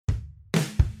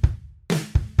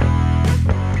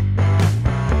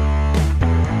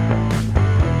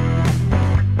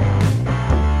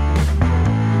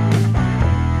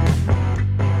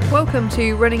welcome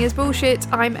to Running is Bullshit.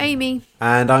 I'm Amy.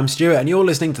 And I'm Stuart, and you're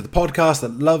listening to the podcast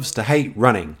that loves to hate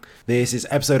running. This is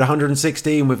episode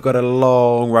 116. We've got a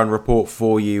long run report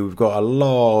for you. We've got a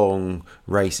long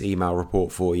race email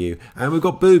report for you. And we've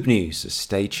got boob news, so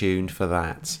stay tuned for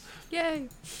that. Yay.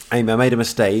 Amy, I made a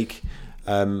mistake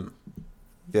the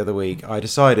other week. I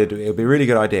decided it would be a really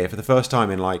good idea for the first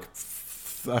time in like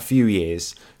a few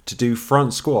years to do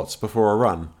front squats before a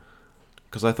run.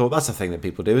 Because I thought that's the thing that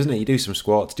people do, isn't it? You do some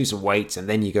squats, do some weights, and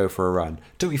then you go for a run.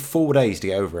 It took me 4 days to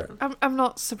get over it. I'm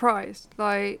not surprised.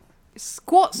 Like,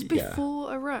 squats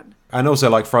before a run. And also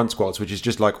like front squats, which is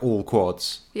just like all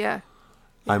quads. Yeah.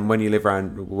 And when you live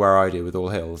around where I do with all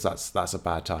hills, that's a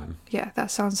bad time. Yeah, that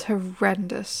sounds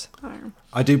horrendous.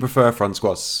 I do prefer front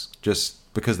squats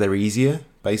just because they're easier,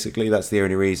 basically. That's the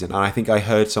only reason. And I think I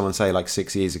heard someone say like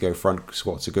 6 years ago front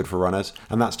squats are good for runners.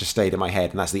 And that's just stayed in my head.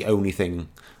 And that's the only thing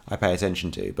I pay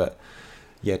attention to. But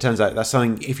yeah, it turns out that's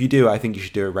something, if you do it, I think you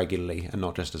should do it regularly and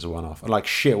not just as a one-off. Like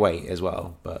shit weight as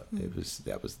well. But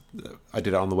I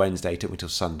did it on the Wednesday. It took me till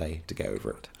Sunday to get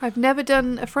over it. I've never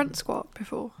done a front squat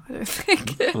before, I don't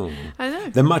think. I know.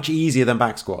 They're much easier than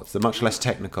back squats. They're much less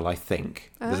technical, I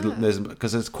think.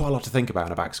 Because there's quite a lot to think about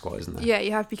in a back squat, isn't there? Yeah,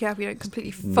 you have to be careful you don't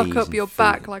completely fuck up your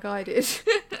back like I did.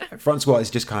 Front squat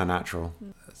is just kind of natural.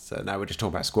 So now we're just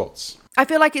talking about squats. I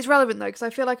feel like it's relevant though, because I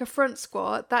feel like a front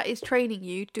squat, that is training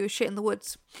you to do a shit in the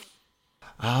woods.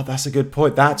 Ah, that's a good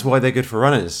point. That's why they're good for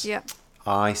runners. Yeah.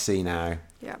 I see now.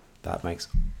 Yeah. That makes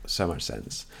so much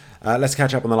sense. Let's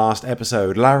catch up on the last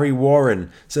episode. Larry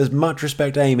Warren says, much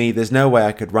respect, Amy. There's no way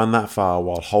I could run that far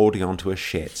while holding on to a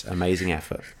shit. Amazing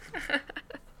effort.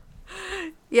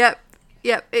 Yep.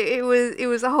 It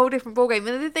was a whole different ballgame.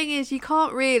 And the thing is, you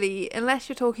can't really, unless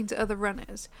you're talking to other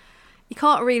runners, you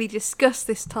can't really discuss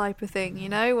this type of thing, you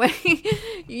know, when,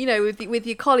 you know, with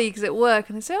your colleagues at work,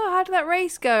 and they say, "Oh, how did that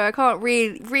race go?" I can't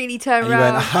really turn and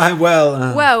around. You went,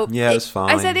 well, yeah, it was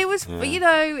fine. I said it was, you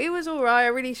know, it was all right. I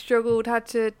really struggled. Had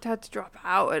to drop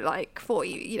out at like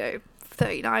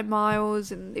 39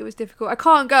 miles, and it was difficult. I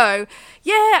can't go,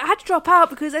 yeah, I had to drop out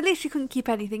because I literally couldn't keep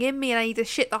anything in me and I needed to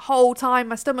shit the whole time.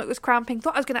 My stomach was cramping,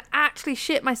 thought I was going to actually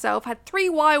shit myself, had 3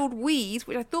 wild wheeze,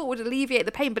 which I thought would alleviate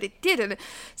the pain, but it didn't.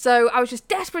 So I was just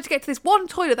desperate to get to this one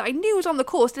toilet that I knew was on the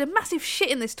course, did a massive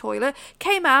shit in this toilet,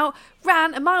 came out,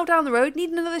 ran a mile down the road,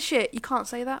 needed another shit. You can't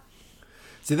say that.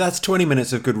 See, that's 20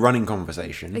 minutes of good running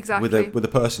conversation. Exactly. With a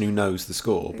person who knows the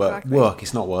score. Exactly. But work,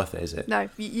 it's not worth it, is it? No,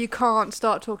 you can't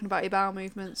start talking about your bowel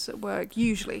movements at work,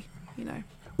 usually, you know.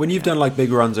 When you've done like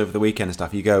big runs over the weekend and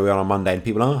stuff, you go on Monday and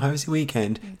people are, oh, how was your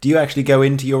weekend? Do you actually go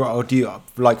into your, or do you,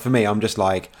 like for me, I'm just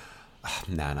like,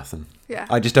 nah, nothing. Yeah.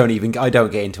 I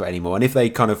don't get into it anymore. And if they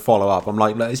kind of follow up, I'm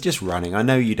like, look, it's just running. I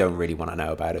know you don't really want to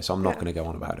know about it, so I'm not going to go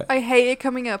on about it. I hate it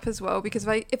coming up as well, because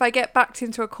if I get backed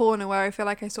into a corner where I feel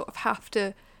like I sort of have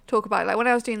to talk about it, like when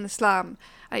I was doing the slam,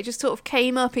 and it just sort of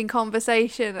came up in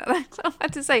conversation, and I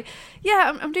had to say,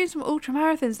 yeah, I'm doing some ultra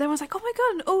marathons. And everyone's like, oh my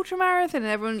god, an ultra marathon, and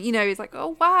everyone, you know, is like,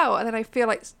 oh wow, and then I feel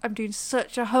like I'm doing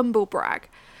such a humble brag.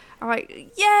 I'm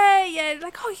like, yeah,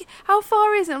 like, oh, how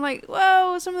far is it? I'm like,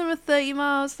 well, some of them are 30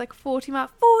 miles, like 40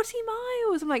 miles.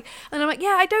 I'm like,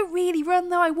 yeah, I don't really run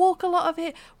though. I walk a lot of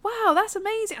it. Wow, that's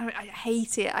amazing. I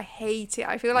hate it.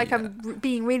 I feel like I'm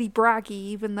being really braggy,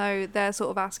 even though they're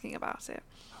sort of asking about it.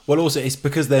 Well, also, it's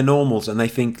because they're normals and they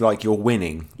think like you're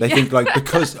winning. They think like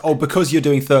because you're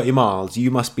doing 30 miles, you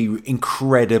must be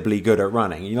incredibly good at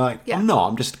running. And you're like, I'm not.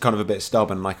 I'm just kind of a bit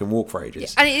stubborn and I can walk for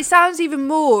ages. Yeah. And it sounds even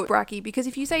more braggy, because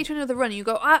if you say to another runner, you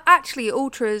go, actually,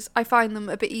 ultras, I find them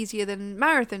a bit easier than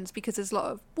marathons because there's a lot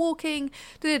of walking.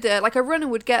 Like a runner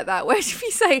would get that. Whereas if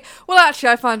you say, well, actually,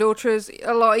 I find ultras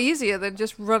a lot easier than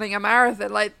just running a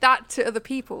marathon, like that to other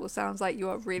people sounds like you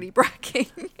are really bragging.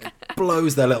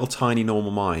 Blows their little tiny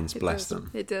normal minds, bless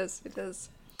them. It does.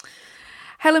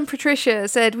 Helen Patricia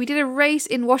said, we did a race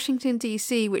in Washington,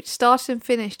 D.C., which started and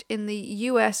finished in the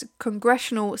U.S.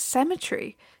 Congressional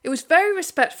Cemetery. It was very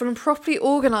respectful and properly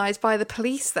organised by the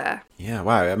police there. Yeah,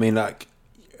 wow. I mean, like,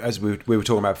 as we were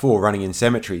talking about before, running in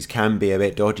cemeteries can be a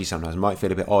bit dodgy sometimes, might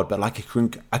feel a bit odd, but like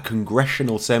a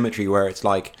congressional cemetery where it's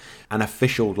like an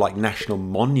official, like, national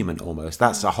monument almost,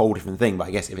 that's a whole different thing. But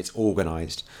I guess if it's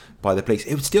organised by the police,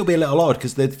 it would still be a little odd,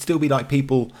 because there'd still be like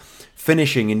people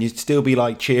finishing and you'd still be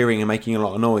like cheering and making a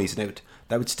lot of noise, and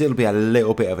that would still be a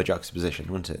little bit of a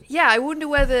juxtaposition, wouldn't it? Yeah, I wonder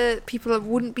whether people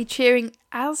wouldn't be cheering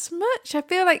as much. I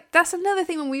feel like that's another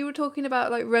thing when we were talking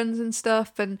about like runs and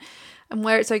stuff and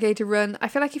where it's okay to run. I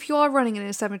feel like if you are running in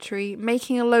a cemetery,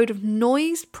 making a load of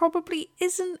noise probably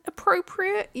isn't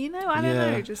appropriate. I don't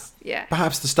know. Just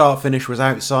Perhaps the start finish was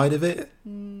outside of it.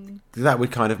 That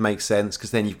would kind of make sense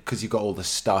because you've got all the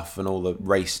stuff and all the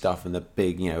race stuff and the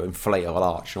big inflatable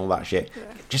arch and all that shit. Yeah.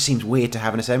 It just seems weird to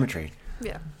have in a cemetery.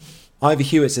 Yeah. Ivy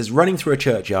Hewitt says, running through a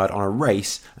churchyard on a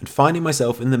race and finding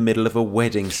myself in the middle of a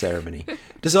wedding ceremony.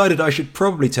 Decided I should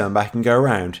probably turn back and go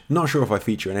around. Not sure if I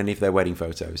feature in any of their wedding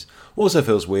photos. Also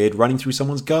feels weird running through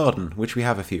someone's garden, which we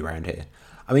have a few around here.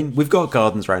 I mean, we've got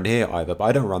gardens around here, Ivy, but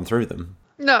I don't run through them.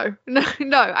 No.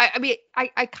 I mean,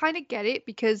 I kind of get it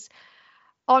because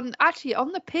on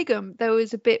the Pigham, there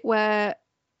was a bit where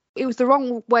it was the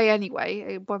wrong way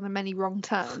anyway, one of the many wrong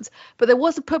turns, but there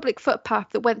was a public footpath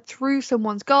that went through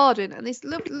someone's garden, and this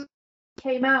lovely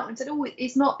came out and said, oh,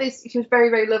 it's not this. She was very,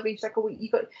 very lovely. She's like, oh,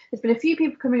 there's been a few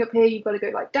people coming up here, you've got to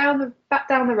go like back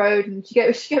down the road, and she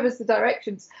gave us the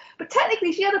directions, but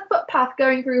technically she had a footpath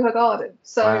going through her garden.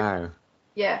 So wow.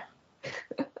 Yeah.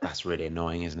 That's really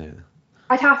annoying, isn't it?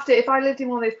 I'd have to, if I lived in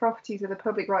one of those properties with a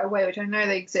public right of way, which I know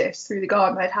they exist through the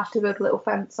garden, I'd have to build a little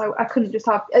fence. So I couldn't just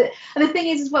have. And the thing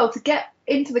is, as well, to get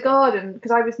into the garden,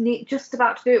 because I was just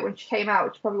about to do it when she came out,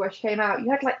 which is probably why she came out,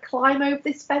 you had to like climb over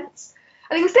this fence.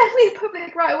 And it was definitely a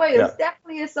public right of way. There was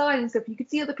definitely a sign and stuff. You could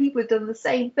see other people had done the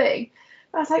same thing.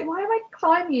 And I was like, why am I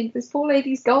climbing into this poor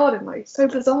lady's garden? Like, it's so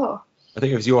bizarre. I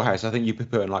think it was your house. I think you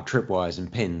put in like tripwires and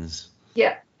pins.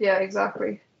 Yeah,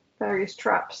 exactly. Various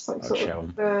traps, like sort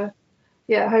of.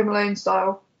 Home Alone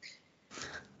style.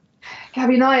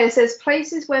 Gabby Naya says,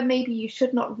 places where maybe you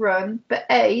should not run, but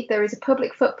A, there is a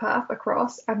public footpath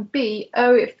across, and B,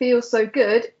 oh, it feels so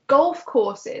good, golf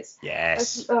courses.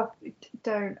 Yes.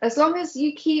 Don't. As long as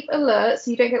you keep alert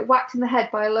so you don't get whacked in the head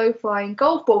by a low-flying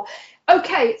golf ball.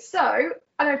 Okay, so,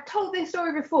 and I've told this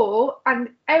story before,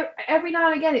 and every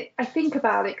now and again I think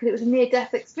about it because it was a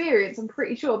near-death experience, I'm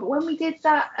pretty sure, but when we did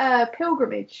that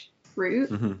pilgrimage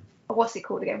route, what's it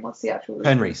called again? What's the actual route?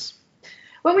 Penrhys.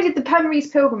 When we did the Penrhys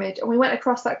pilgrimage and we went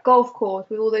across that golf course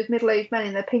with all those middle-aged men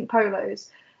in their pink polos,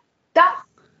 that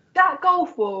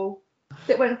golf ball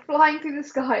that went flying through the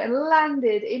sky and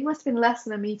landed, it must have been less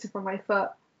than a metre from my foot.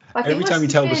 Like, every time you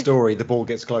tell the story, the ball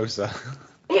gets closer.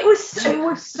 It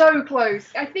was so close.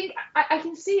 I think I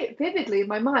can see it vividly in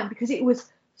my mind because it was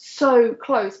so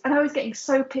close, and I was getting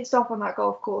so pissed off on that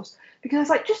golf course because I was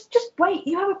like, just wait,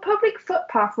 you have a public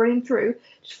footpath running through,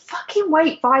 just fucking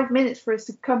wait 5 minutes for us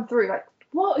to come through. Like,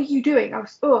 what are you doing?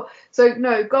 So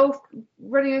no,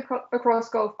 running across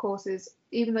golf courses,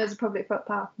 even though there's a public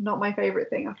footpath, not my favorite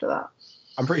thing after that.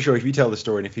 I'm pretty sure if you tell the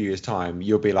story in a few years' time,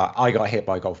 you'll be like, I got hit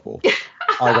by a golf ball.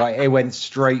 It went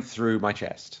straight through my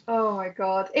chest. Oh my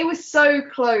god, it was so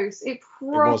close. It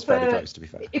was fairly close, to be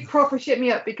fair. It proper shit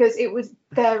me up because it was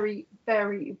very,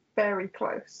 very, very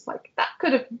close. Like, that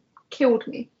could have killed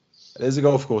me. There's a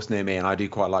golf course near me, and I do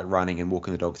quite like running and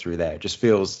walking the dog through there. It just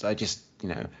feels,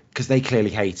 because they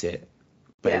clearly hate it,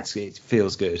 but it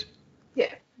feels good.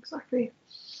 Yeah, exactly.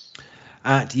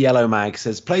 At Yellow Mag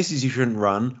says, places you shouldn't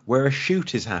run where a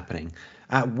shoot is happening.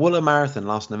 At Wooler Marathon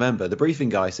last November, the briefing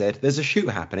guy said, there's a shoot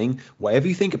happening. Whatever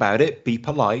you think about it, be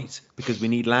polite, because we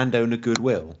need landowner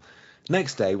goodwill.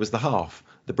 Next day was the half.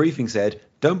 The briefing said,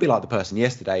 don't be like the person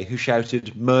yesterday who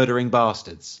shouted, murdering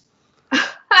bastards.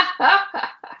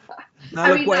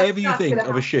 Now, look, whatever you think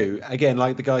of a shoot, again,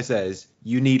 like the guy says,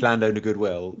 you need landowner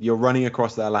goodwill. You're running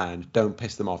across their land. Don't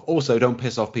piss them off. Also, don't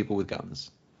piss off people with guns.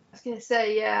 I was going to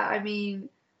say, yeah, I mean,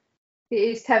 it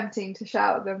is tempting to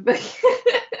shout at them, but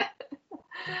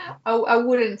I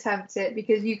wouldn't tempt it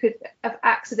because you could have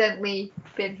accidentally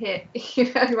been hit,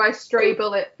 by a stray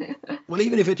bullet. Well,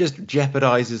 even if it just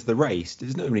jeopardises the race,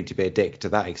 there's no need to be a dick to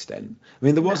that extent. I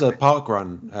mean, there was a park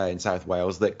run in South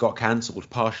Wales that got cancelled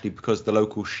partially because the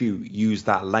local shoot used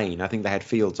that lane. I think they had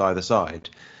fields either side.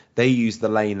 They used the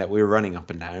lane that we were running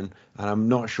up and down, and I'm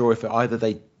not sure if either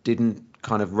they didn't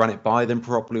kind of run it by them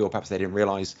properly, or perhaps they didn't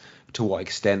realise to what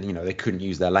extent, they couldn't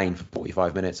use their lane for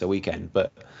 45 minutes a weekend.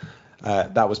 But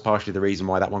that was partially the reason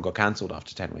why that one got cancelled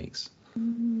after 10 weeks.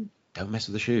 Mm. Don't mess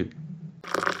with the shoot.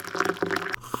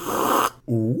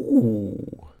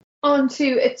 Ooh. On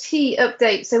to a tea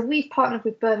update. So we've partnered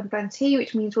with Bird and Blend Tea,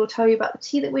 which means we'll tell you about the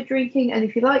tea that we're drinking. And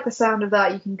if you like the sound of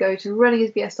that, you can go to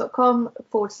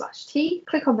runningisbs.com/tea,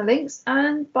 click on the links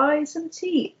and buy some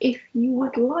tea if you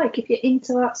would like, if you're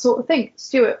into that sort of thing.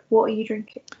 Stuart, what are you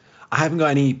drinking? I haven't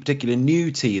got any particular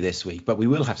new tea this week, but we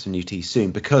will have some new tea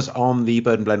soon because on the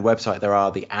Bird and Blend website there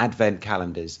are the Advent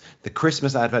calendars, the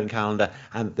Christmas Advent calendar,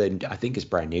 and then I think it's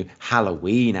brand new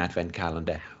Halloween Advent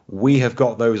calendar. We have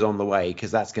got those on the way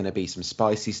because that's going to be some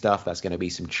spicy stuff, that's going to be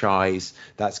some chais,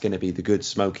 that's going to be the good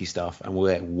smoky stuff, and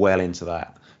we're well into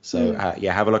that. So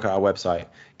yeah, have a look at our website,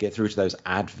 get through to those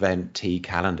Advent tea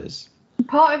calendars.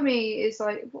 Part of me is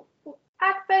like,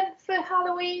 Advent for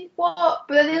Halloween? What?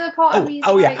 But then the other part of me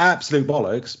is yeah, absolute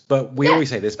bollocks. But we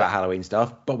always say this about Halloween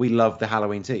stuff, but we love the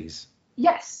Halloween teas.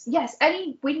 Yes.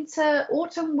 Any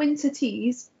autumn winter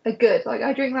teas are good. Like,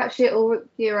 I drink that shit all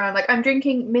year round. Like, I'm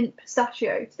drinking mint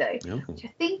pistachio today, which I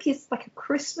think is like a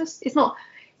Christmas. It's not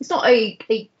a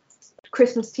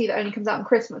Christmas tea that only comes out on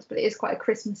Christmas, but it is quite a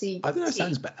Christmassy. I don't know. It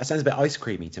sounds a bit ice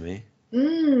creamy to me.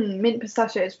 Mint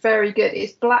pistachio is very good.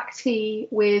 It's black tea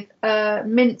with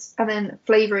mint and then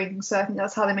flavouring. So I think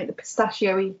that's how they make the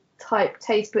pistachio-y type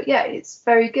taste. But yeah, it's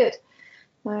very good.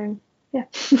 So yeah.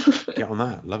 Get on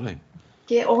that. Lovely.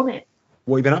 Get on it.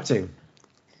 What have you been up to?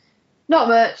 Not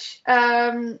much.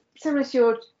 Similar to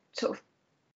your sort of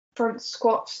front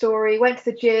squat story. Went to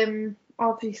the gym.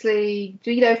 Obviously,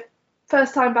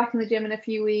 first time back in the gym in a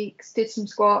few weeks, did some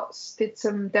squats, did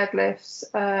some deadlifts,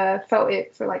 felt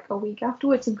it for like a week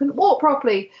afterwards and couldn't walk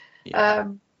properly. Yeah.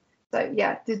 So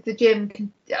yeah, the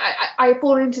gym, I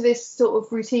fall into this sort of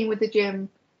routine with the gym,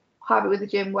 habit with the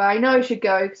gym where I know I should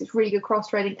go because it's really good cross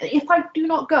training. And if I do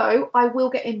not go, I will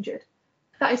get injured.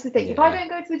 That is the thing. Yeah. If I don't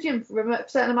go to the gym for a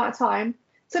certain amount of time,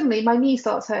 suddenly my knee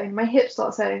starts hurting, my hip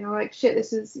starts hurting. I'm like, shit,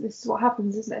 this is what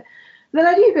happens, isn't it? Then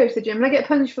I do go to the gym and I get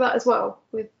punished for that as well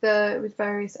with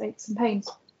various aches and pains.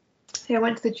 So I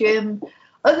went to the gym.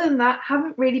 Other than that,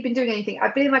 haven't really been doing anything.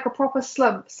 I've been in like a proper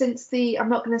slump since I'm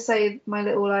not going to say my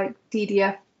little like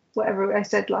DDF, whatever I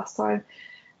said last time.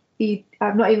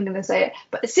 I'm not even going to say it.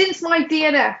 But since my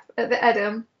DNF at the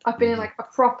Edam, I've been in like a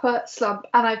proper slump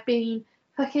and I've been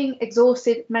fucking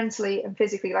exhausted mentally and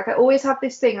physically. Like I always have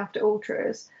this thing after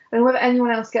ultras. I don't know whether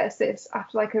anyone else gets this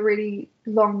after like a really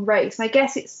long race. And I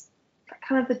guess it's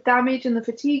kind of the damage and the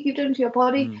fatigue you've done to your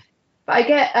body. But I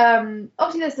get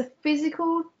obviously there's the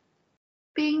physical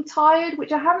being tired,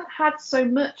 which I haven't had so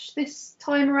much this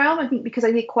time around. I think because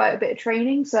I did quite a bit of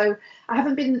training, so I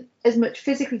haven't been as much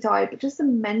physically tired, but just the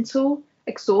mental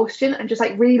exhaustion and just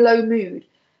like really low mood.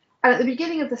 And at the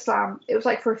beginning of the slam, it was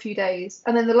like for a few days,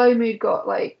 and then the low mood got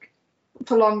like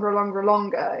for longer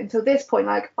until this point.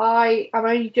 Like I'm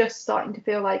only just starting to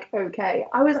feel like okay.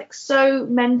 I was like so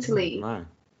mentally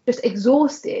just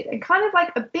exhausted and kind of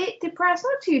like a bit depressed,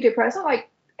 not too depressed, not like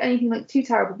anything like too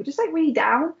terrible, but just like really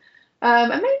down. And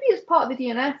maybe it's part of the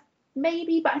DNF,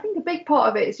 maybe, but I think a big part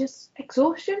of it is just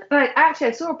exhaustion. Like actually,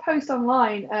 I saw a post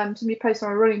online. Somebody posted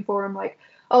on a running forum like,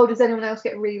 "Oh, does anyone else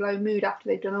get really low mood after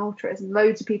they've done ultras?" And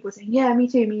loads of people were saying, "Yeah, me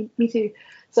too, me too."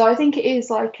 So I think it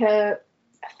is like a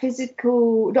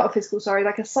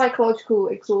psychological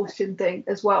exhaustion thing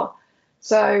as well.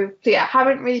 So yeah,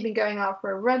 haven't really been going out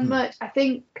for a run much. I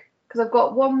think because I've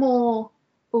got one more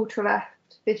ultra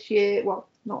left this year. Well,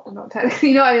 not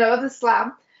technically, no, I've got the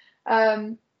slam.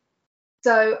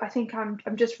 So I think I'm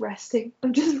just resting.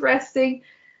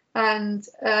 And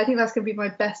I think that's gonna be my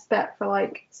best bet for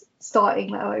like starting,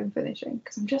 let alone finishing,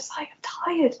 because I'm just like I'm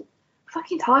tired.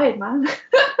 Fucking tired, man.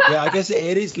 Yeah, I guess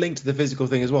it is linked to the physical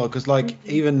thing as well, because like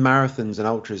even marathons and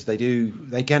ultras, they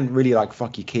can really like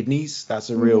fuck your kidneys. That's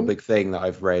a real big thing that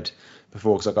I've read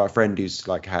before, because I got a friend who's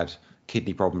like had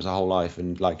kidney problems her whole life,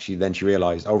 and like she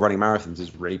realized, oh, running marathons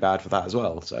is really bad for that as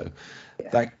well. So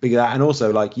that and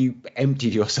also like you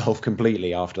emptied yourself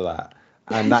completely after that,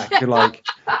 and that could like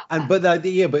but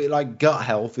like gut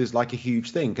health is like a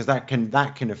huge thing, because that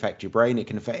can affect your brain. It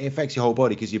affects your whole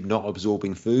body because you're not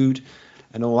absorbing food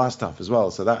and all that stuff as well.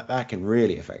 So that can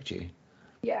really affect you.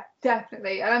 Yeah,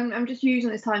 definitely. I'm just using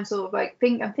this time sort of like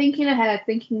I'm thinking ahead,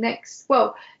 thinking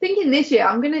this year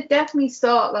I'm gonna definitely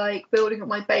start like building up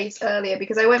my base earlier,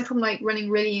 because I went from like running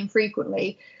really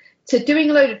infrequently to doing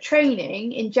a load of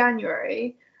training in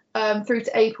January through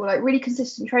to April, like really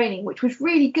consistent training, which was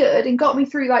really good and got me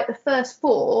through like the first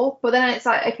 4. But then it's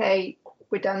like, okay,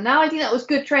 we're done now. I think that was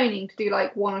good training to do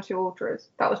like 1 or 2 ultras.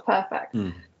 That was perfect.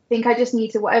 I think I just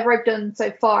need to, whatever I've done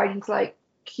so far, I need to like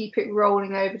keep it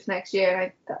rolling over to next year.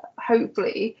 And I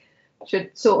hopefully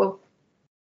should sort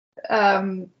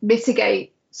of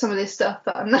mitigate some of this stuff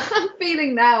that I'm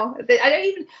feeling now.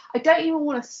 I don't even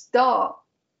want to start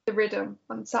the rhythm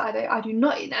on Saturday. I do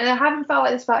not, and I haven't felt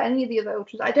like this about any of the other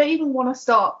ultras. I don't even want to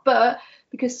start, but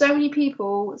because so many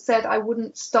people said I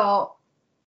wouldn't start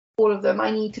all of them.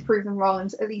 I need to prove them wrong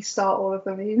and at least start all of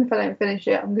them. Even if I don't finish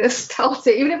it, I'm going to start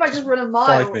it. Even if I just run a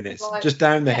mile. 5 minutes, just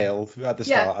down the hill at the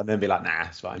start, and then be like, nah,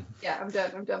 it's fine. Yeah, I'm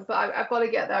done. But I've got to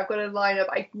get there. I've got to line up.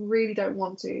 I really don't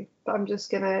want to, but I'm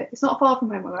just going to, it's not far from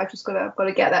home. I've got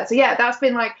to get there. So yeah, that's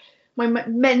been like my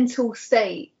mental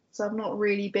state. So I've not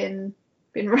really been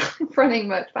running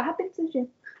much, but I have been to the gym.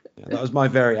 Yeah, that was my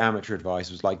very amateur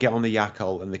advice, was like, get on the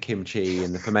Yakult and the kimchi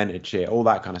and the fermented shit, all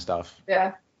that kind of stuff.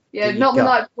 Yeah, not the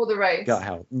night before the race. Gut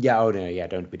health. Yeah, oh no, yeah,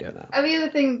 don't be doing that. And the other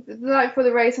thing, the night before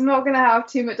the race, I'm not going to have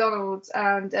 2 McDonald's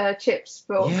and chips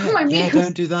for my meals. Yeah,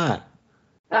 don't do that.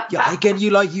 Yeah, again,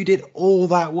 you did all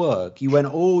that work. You went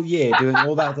all year doing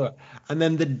all that work, and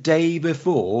then the day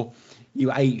before, you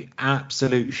ate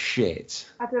absolute shit.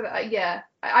 I don't know, yeah.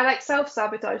 I like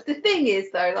self-sabotage. The thing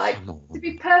is, though, like, to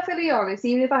be perfectly honest,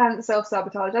 even if I hadn't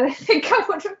self-sabotaged, I don't think I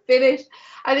would have finished.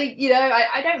 I think,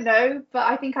 I don't know, but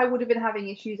I think I would have been having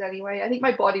issues anyway. I think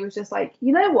my body was just like,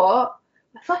 you know what?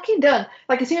 We're fucking done.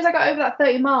 Like, as soon as I got over that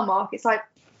 30-mile mark, it's like,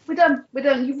 we're done.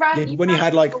 You ran. When you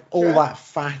had, like, all that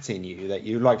fat in you that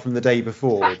you, like, from the day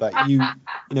before, that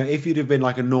if you'd have been,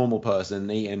 like, a normal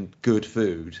person eating good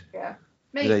food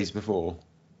the days before,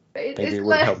 maybe it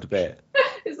would have helped a bit.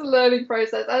 It's a learning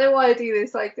process. I don't know why I do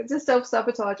this. Like, it's just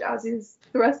self-sabotage, as is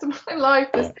the rest of my life.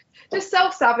 Just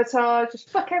self-sabotage. Just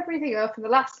fuck everything up in the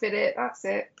last minute. That's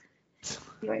it.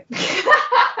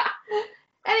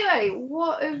 Anyway,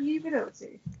 what have you been up to?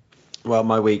 Well,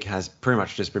 my week has pretty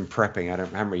much just been prepping. I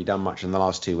haven't really done much in the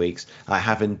last 2 weeks. I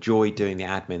have enjoyed doing the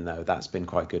admin, though. That's been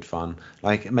quite good fun.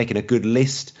 Like, making a good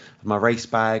list of my race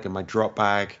bag and my drop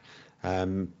bag.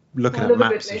 Looking at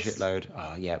maps a shitload.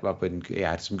 Oh yeah,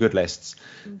 had some good lists.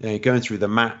 Going through the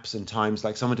maps and times.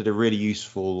 Like, someone did a really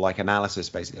useful like analysis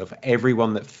basically of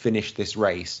everyone that finished this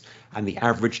race and the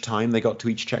average time they got to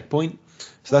each checkpoint.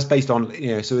 So that's based on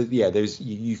there's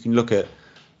you can look at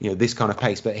this kind of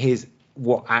pace, but here's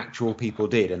what actual people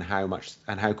did and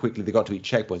how quickly they got to each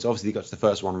checkpoint. So obviously they got to the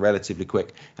first one relatively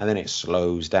quick, and then it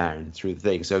slows down through the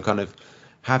thing. So kind of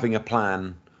having a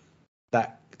plan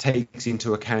that takes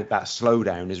into account that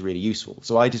slowdown is really useful.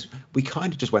 So we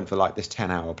kind of just went for like this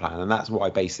 10-hour plan, and that's what I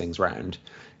base things around.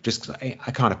 Just cause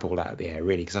I kind of pulled out of the air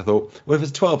really, because I thought, well, if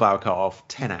it's a 12-hour cut off,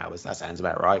 10 hours, that sounds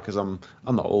about right, because I'm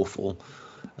not awful.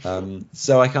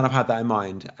 So I kind of had that in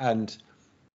mind, and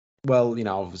well,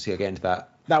 obviously I get into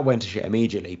that went to shit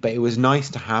immediately, but it was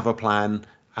nice to have a plan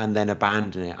and then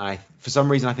abandon it. For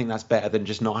some reason I think that's better than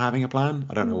just not having a plan.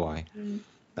 I don't know why.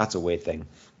 That's a weird thing.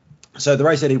 So the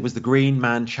race I did was the Green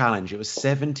Man Challenge. It was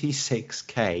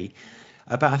 76k,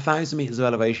 about 1,000 meters of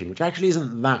elevation, which actually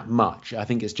isn't that much. I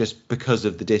think it's just because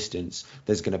of the distance,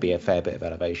 there's going to be a fair bit of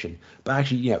elevation. But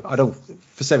actually,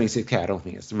 for 76k, I don't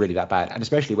think it's really that bad. And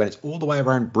especially when it's all the way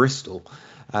around Bristol.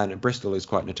 And Bristol is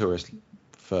quite notorious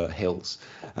for hills.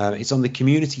 It's on the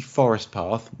community forest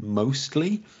path,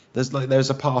 mostly. There's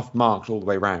a path marked all the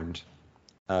way around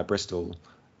Bristol.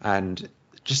 And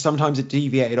just sometimes it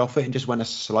deviated off it and just went a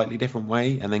slightly different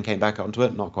way and then came back onto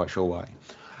it. Not quite sure why.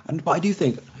 But I do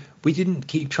think we didn't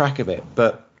keep track of it.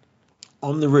 But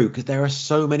on the route, because there are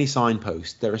so many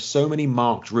signposts, there are so many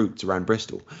marked routes around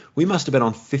Bristol. We must have been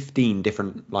on 15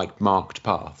 different marked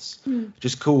paths,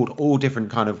 just called all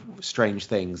different kind of strange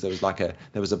things. There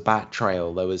was a bat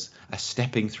trail. There was a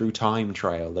stepping through time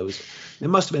trail. There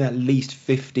must have been at least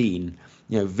 15.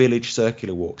 Village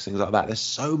circular walks, things like that. There's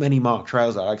so many marked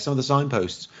trails there. Like, some of the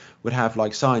signposts would have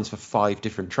signs for 5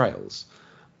 different trails.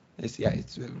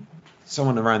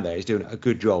 Someone around there is doing a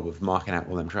good job of marking out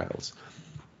all them trails.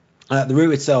 The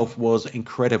route itself was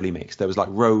incredibly mixed. There was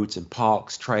roads and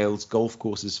parks, trails, golf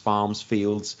courses, farms,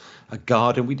 fields, a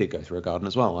garden. We did go through a garden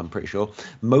as well, I'm pretty sure.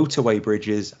 Motorway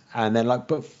bridges, and then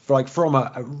from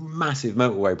a massive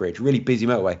motorway bridge, really busy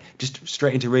motorway, just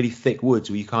straight into really thick woods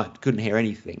where you couldn't hear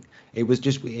anything. It was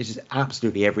just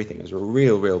absolutely everything. It was a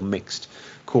real mixed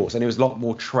course, and it was a lot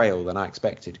more trail than I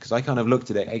expected, because I kind of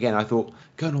looked at it again. I thought,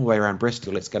 going all the way around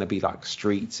Bristol, it's going to be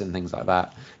streets and things like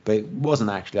that, but it wasn't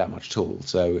actually that much at all.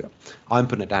 So I'm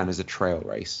putting it down as a trail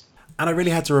race. And I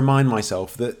really had to remind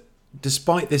myself that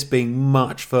despite this being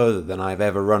much further than I've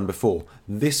ever run before,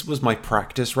 this was my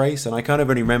practice race, and I kind of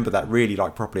only remember that really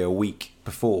properly a week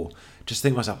before. Just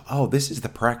think to myself, oh, this is the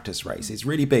practice race. It's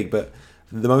really big, but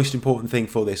the most important thing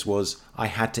for this was I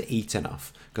had to eat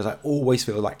enough, because I always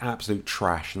feel like absolute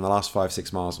trash in the last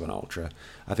 5-6 miles of an ultra.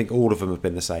 I think all of them have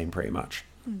been the same pretty much.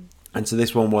 And so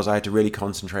this one was, I had to really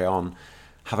concentrate on,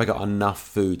 have I got enough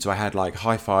food? So I had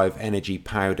High Five energy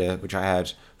powder, which I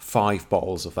had 5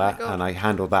 bottles of that, and I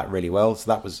handled that really well.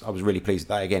 So I was really pleased with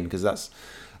that again, because that's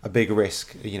a big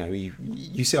risk. You know,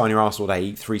 you sit on your arse all day,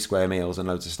 eat 3 square meals and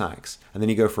loads of snacks, and then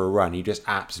you go for a run, you just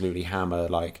absolutely hammer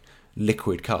like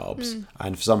liquid carbs.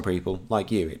 And for some people,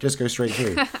 like you, it just goes straight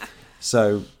through.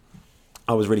 So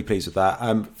I was really pleased with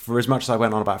that. For as much as I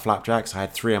went on about flapjacks, I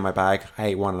had 3 in my bag. I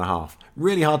ate 1.5.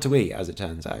 Really hard to eat, as it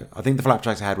turns out. I think the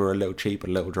flapjacks I had were a little cheap, a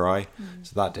little dry,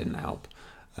 so that didn't help.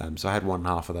 So I had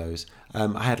 1.5 of those.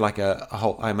 I had like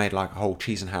I made like a whole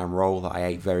cheese and ham roll that I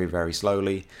ate very, very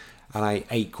slowly. And I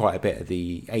ate quite a bit at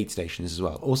the aid stations as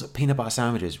well. Also, peanut butter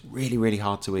sandwiches, really, really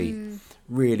hard to eat.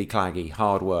 Really claggy,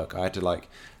 hard work. I had to like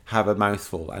have a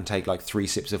mouthful and take like 3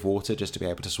 sips of water just to be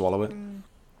able to swallow it.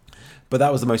 But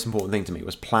that was the most important thing to me,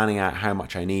 was planning out how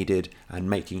much I needed and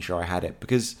making sure I had it.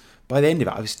 Because by the end of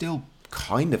it, I was still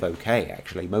kind of okay,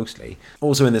 actually, mostly.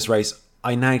 Also in this race,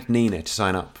 I nagged Nina to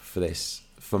sign up for this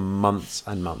for months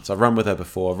and months. I've run with her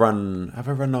before. Have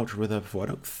I run an ultra with her before? I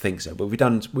don't think so, but we've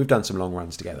done some long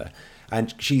runs together.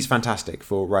 And she's fantastic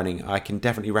for running. I can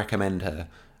definitely recommend her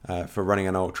for running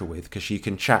an ultra with, because she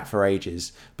can chat for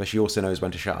ages, but she also knows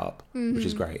when to shut up, which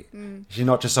is great. She's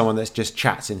not just someone that just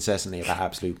chats incessantly about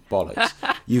absolute bollocks.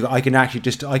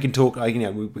 I can talk.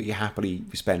 We happily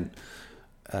spent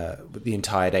the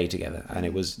entire day together, and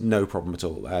it was no problem at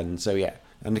all. And so yeah,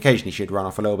 and occasionally she'd run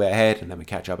off a little bit ahead, and then we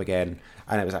catch up again,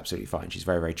 and it was absolutely fine. She's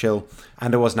very, very chill,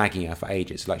 and I was nagging her for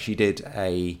ages. Like, she did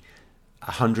a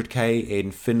 100k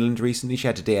in Finland recently. She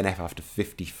had to DNF after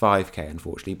 55k,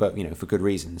 unfortunately, but you know, for good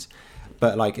reasons.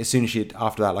 But like, as soon as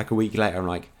after that, like a week later, I'm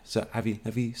like, so have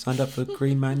you signed up for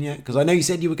Green Man yet? Because I know you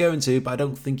said you were going to, but I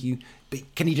don't think you.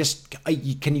 But can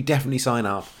you definitely sign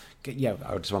up? Yeah,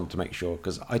 I just wanted to make sure,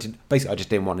 because I just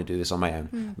didn't want to do this on my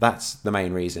own. That's the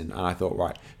main reason. And I thought,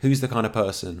 right, who's the kind of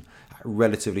person at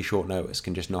relatively short notice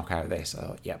can just knock out this? I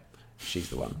thought, yep, she's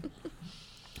the one.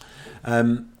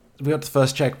 We got to the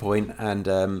first checkpoint,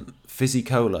 and fizzy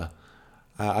cola.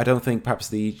 I don't think perhaps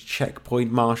the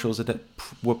checkpoint marshals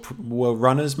were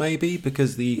runners, maybe,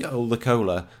 because all the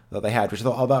cola that they had, which I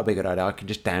thought, oh, that'd be a good idea. I can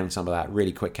just down some of that,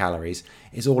 really quick calories.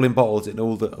 It's all in bottles, and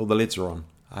all the lids are on,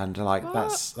 and like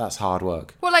that's hard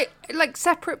work. Well, like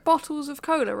separate bottles of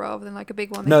cola rather than like a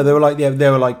big one. No, they were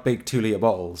like big 2-litre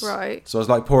bottles. Right. So I was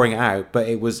like pouring it out, but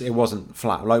it wasn't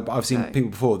flat. Like, I've seen people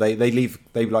before, they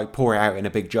like pour it out in a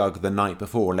big jug the night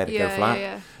before, let it go flat.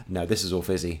 Yeah. No, this is all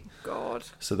fizzy. God.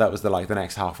 So that was the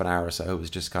next half an hour or so. It was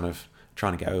just kind of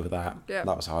trying to get over that. Yeah.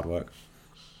 That was hard work.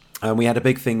 And we had a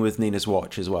big thing with Nina's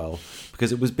watch as well,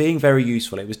 because it was being very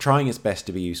useful. It was trying its best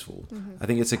to be useful. I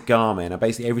think it's a Garmin, and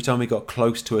basically every time we got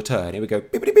close to a turn, it would go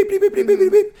beep, beep, beep, beep, beep, beep,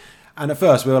 beep, beep. And at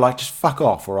first we were like, just fuck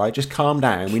off, all right? Just calm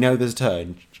down. We know there's a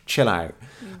turn. Chill out.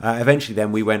 Eventually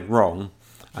then we went wrong,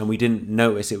 and we didn't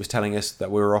notice it was telling us that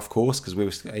we were off course because we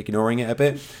were ignoring it a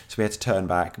bit. So we had to turn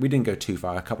back. We didn't go too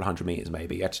far, a couple of 100 metres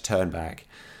maybe. We had to turn back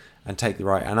and take the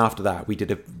right. And after that, we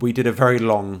did a very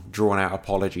long, drawn-out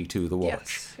apology to the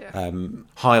watch,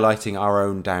 highlighting our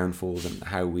own downfalls and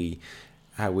how we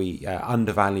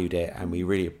undervalued it, and we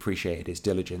really appreciated its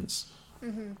diligence.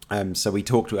 So we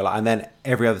talked to it a lot, and then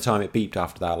every other time it beeped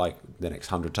after that, like the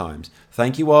next 100 times.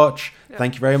 Thank you, watch.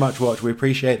 Thank you very much, watch. We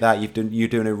appreciate that. You're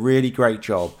doing a really great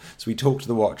job. So we talked to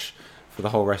the watch for the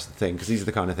whole rest of the thing, because these are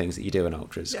the kind of things that you do in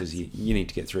ultras, because you need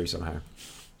to get through somehow.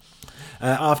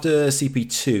 After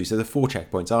CP2, so the 4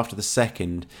 checkpoints, after the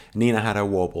second, Nina had a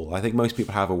wobble. I think most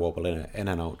people have a wobble in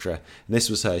an ultra. And this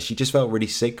was hers. She just felt really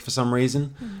sick for some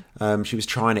reason. She was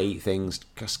trying to eat things,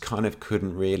 just kind of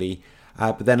couldn't really.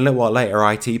 But then a little while later,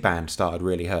 her IT band started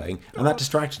really hurting, and that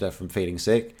distracted her from feeling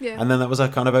sick. And then that was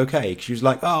kind of okay. She was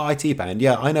like, oh, IT band,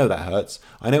 yeah, I know that hurts.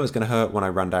 I know it's going to hurt when I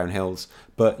run down hills,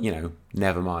 but,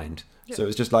 never mind. So it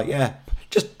was just like, yeah,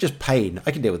 just pain.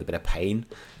 I can deal with a bit of pain.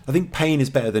 I think pain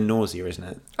is better than nausea, isn't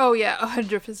it? Oh, yeah,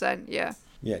 100%, yeah.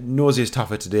 Yeah, nausea is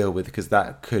tougher to deal with, because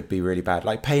that could be really bad.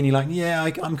 Like pain, you're like, yeah,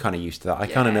 I'm kind of used to that. I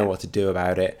kind of know what to do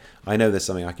about it. I know there's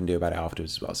something I can do about it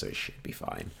afterwards as well, so it should be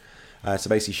fine. So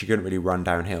basically, she couldn't really run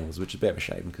down hills, which is a bit of a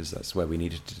shame, because that's where we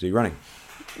needed to do running.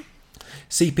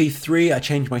 CP3, I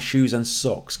changed my shoes and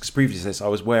socks, because previous to this, I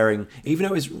was wearing, even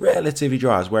though it was relatively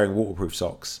dry, I was wearing waterproof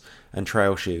socks and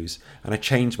trail shoes, and I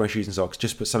changed my shoes and socks,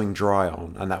 just put something dry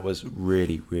on, and that was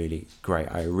really, really great.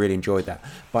 I really enjoyed that.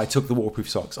 But I took the waterproof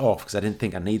socks off because I didn't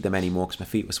think I need them anymore because my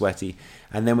feet were sweaty,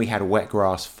 and then we had wet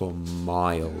grass for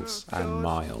miles and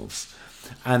miles,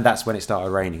 and that's when it started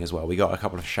raining as well. We got a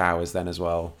couple of showers then as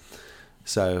well.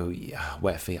 So yeah,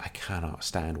 wet feet, I cannot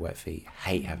stand wet feet.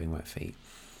 Hate having wet feet.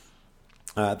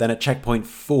 Then at checkpoint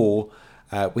 4,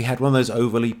 we had one of those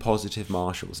overly positive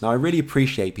marshals. Now, I really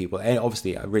appreciate people, and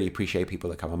obviously I really appreciate people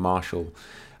that come and marshal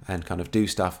and kind of do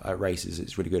stuff at races.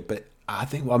 It's really good. But I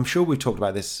think, well, I'm sure we've talked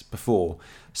about this before.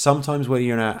 Sometimes when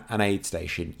you're at an aid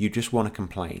station, you just want to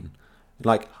complain.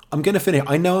 Like, I'm going to finish.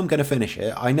 I know I'm going to finish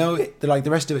it. I know like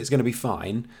the rest of it's going to be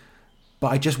fine. But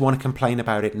I just want to complain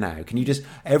about it now. Can you just,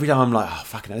 every time I'm like, oh,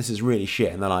 fucking hell, this is really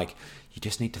shit. And they're like, you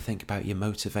just need to think about your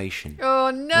motivation.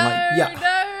 Oh, no, like,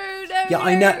 no. Yeah,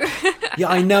 I know. Yeah,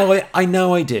 I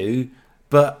know I do.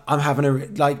 But I'm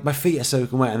having like, my feet are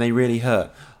soaking wet and they really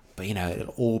hurt. But,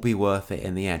 it'll all be worth it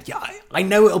in the end. Yeah, I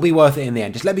know it'll be worth it in the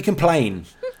end. Just let me complain.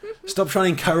 Stop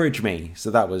trying to encourage me. So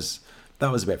that was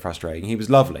a bit frustrating. He was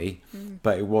lovely,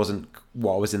 but it wasn't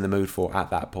what I was in the mood for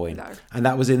at that point. No. And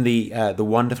that was in the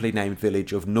wonderfully named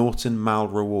village of Norton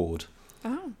Malreward.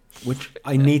 Oh. Which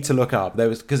I need to look up.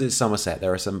 Because it's Somerset,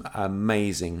 there are some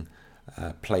amazing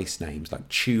place names. Like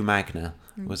Chew Magna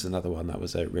was another one that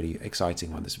was a really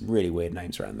exciting one. There's some really weird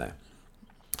names around there.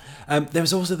 There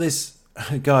was also this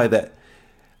guy that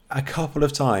a couple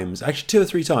of times, actually 2 or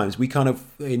 3 times, we kind of,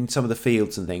 in some of the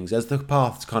fields and things, as the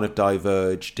paths kind of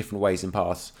diverge different ways in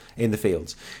paths in the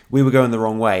fields, we were going the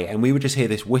wrong way and we would just hear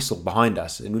this whistle behind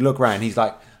us and we look around, he's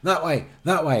like, that way,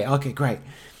 okay, great.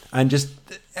 And just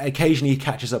occasionally he'd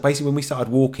catch us up. Basically, when we started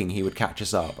walking, he would catch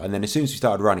us up. And then as soon as we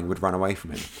started running, we'd run away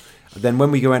from him. Then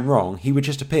when we went wrong, he would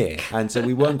just appear. And so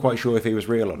we weren't quite sure if he was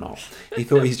real or not. He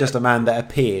thought he's just a man that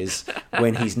appears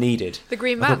when he's needed. The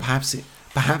Green Man.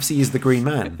 Perhaps he is the Green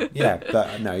Man. Yeah,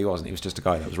 but no, he wasn't. He was just a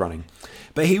guy that was running.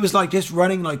 But he was like just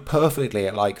running like perfectly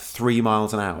at like 3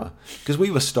 miles an hour. Because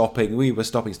we were stopping,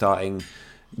 starting,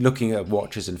 looking at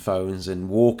watches and phones and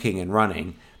walking and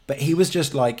running. But he was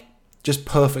just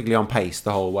perfectly on pace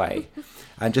the whole way.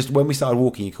 And just when we started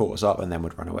walking, he caught us up and then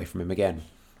would run away from him again.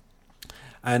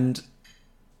 And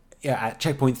yeah, at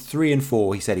checkpoint 3 and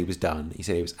 4, he said he was done. He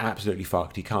said he was absolutely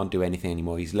fucked. He can't do anything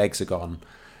anymore. His legs are gone.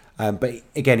 But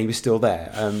again, he was still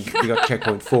there. We got to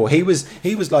checkpoint 4. He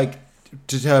was like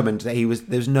determined that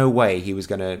there's no way he was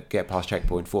going to get past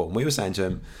checkpoint 4. And we were saying to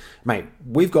him, mate,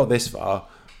 we've got this far.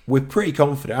 We're pretty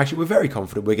confident. Actually, we're very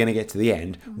confident we're going to get to the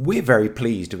end. We're very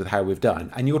pleased with how we've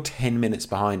done. And you're 10 minutes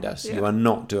behind us. Yeah. You are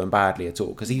not doing badly at all.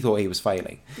 Because he thought he was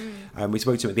failing. We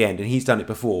spoke to him at the end. And he's done it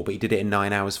before. But he did it in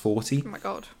 9 hours 40. Oh, my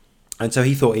God. And so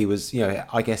he thought he was,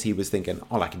 I guess he was thinking,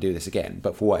 I can do this again.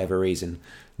 But for whatever reason,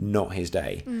 not his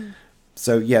day.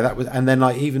 So, yeah, that was... And then,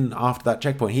 even after that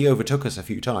checkpoint, he overtook us a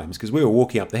few times. Because we were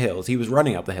walking up the hills. He was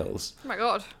running up the hills. Oh, my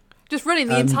God. Just running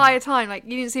the entire time,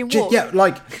 you didn't see him walk.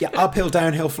 Uphill,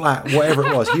 downhill, flat, whatever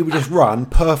it was. He would just run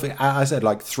perfect. I said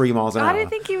 3 miles an hour. I don't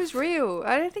think he was real.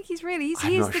 I don't think he's real. He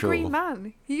is the Green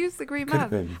Man. He is the Green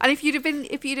Man. And if you'd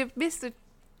have missed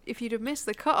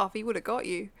the cutoff, he would have got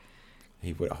you.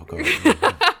 He would. Oh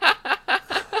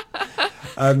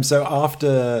God. So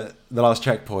after the last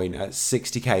checkpoint at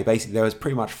 60k, basically there was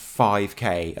pretty much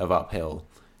 5k of uphill,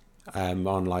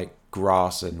 on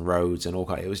grass and roads and all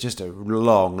kind. It was just a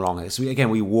long. So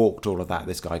we walked all of that.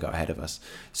 This guy got ahead of us.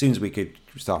 As soon as we could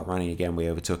start running again, we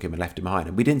overtook him and left him behind.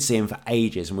 And we didn't see him for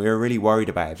ages, and we were really worried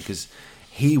about it because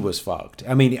he was fucked.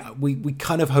 I mean, we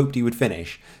kind of hoped he would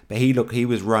finish, but he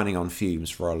was running on fumes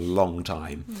for a long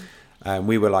time. And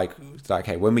we were like,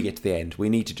 okay, when we get to the end, we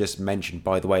need to just mention,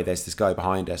 by the way, there's this guy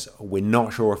behind us. We're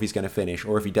not sure if he's going to finish,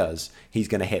 or if he does, he's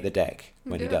going to hit the deck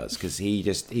when he does, because he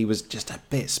was just a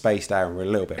bit spaced out and we're a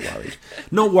little bit worried.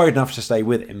 Not worried enough to stay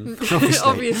with him,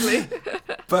 obviously.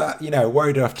 But,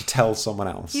 worried enough to tell someone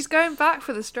else. He's going back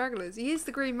for the stragglers. He is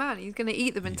the Green Man. He's going to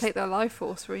eat them and take their life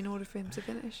force in order for him to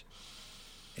finish.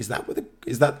 Is that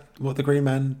what the Green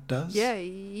Man does? Yeah,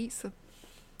 he eats them.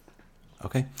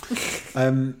 Okay.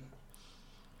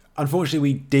 Unfortunately,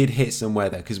 we did hit some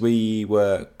weather because we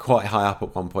were quite high up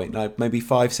at one point, maybe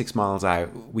 5-6 miles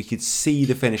out. We could see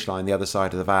the finish line the other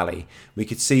side of the valley. We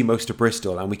could see most of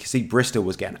Bristol, and we could see Bristol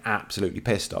was getting absolutely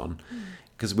pissed on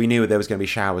because we knew there was going to be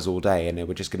showers all day and they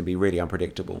were just going to be really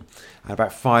unpredictable. And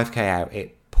about 5k out,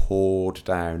 it poured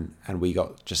down and we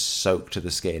got just soaked to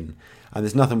the skin. And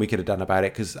there's nothing we could have done about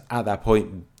it because at that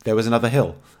point there was another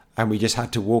hill. And we just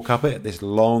had to walk up it, this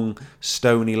long,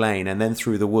 stony lane, and then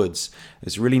through the woods.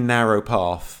 It's a really narrow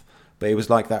path, but it was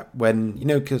like that when,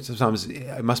 because sometimes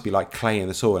it must be like clay in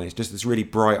the soil, and it's just this really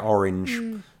bright orange,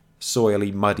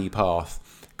 soily, muddy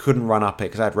path. Couldn't run up it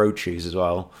because I had road shoes as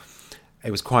well.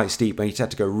 It was quite steep, but you just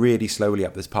had to go really slowly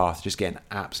up this path, just getting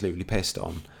absolutely pissed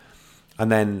on.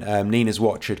 And then Nina's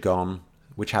watch had gone,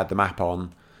 which had the map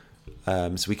on.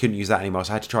 So we couldn't use that anymore,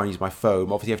 so I had to try and use my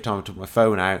phone. Obviously every time I took my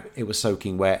phone out, it was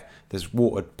soaking wet. There's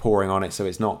water pouring on it, so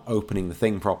it's not opening the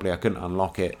thing properly. I couldn't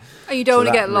unlock it. And you don't want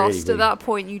to get lost at that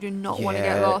point. You do not want to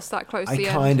get lost that close to the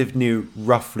end. I kind of knew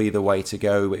roughly the way to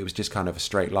go. It was just kind of a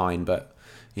straight line, but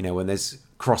when there's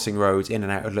crossing roads, in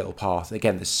and out of little paths.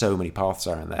 Again, there's so many paths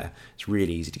around there. It's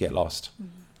really easy to get lost.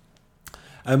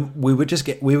 We were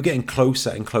getting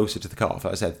closer and closer to the cut-off.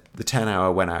 Like I said, the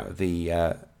 10-hour went out of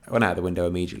the window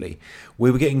immediately. We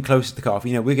were getting closer to the cut-off.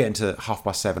 We were getting to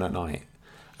 7:30 at night.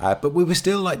 But we were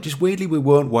still just weirdly, we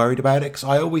weren't worried about it, because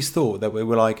I always thought that we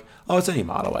were like, oh, it's only a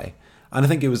mile away. And I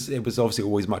think it was obviously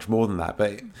always much more than that.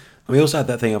 But we also had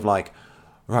that thing of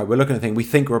right, we're looking at the thing, we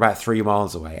think we're about 3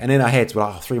 miles away. And in our heads, we're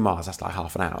like, 3 miles, that's like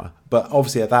half an hour. But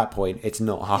obviously at that point, it's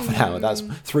not half an hour. That's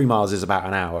 3 miles is about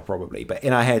an hour probably. But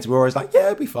in our heads, we're always like,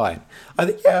 yeah, it'll be fine. I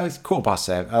think, yeah, it's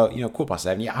 7:15. Oh,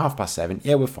 7:15. Yeah, 7:30.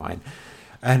 Yeah, we're fine.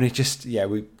 And it just,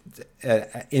 we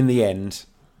in the end,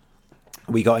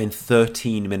 we got in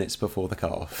 13 minutes before the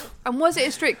cut-off. And was it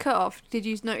a strict cut-off? Did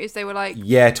you notice they were like...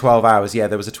 Yeah, 12 hours. Yeah,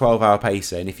 there was a 12-hour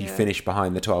pacer, and if you finished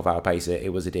behind the 12-hour pacer,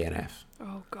 it was a DNF.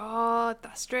 Oh, God,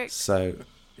 that's strict. So,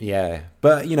 yeah.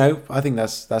 But, I think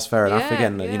that's fair enough.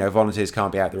 Again, volunteers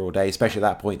can't be out there all day, especially at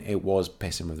that point, it was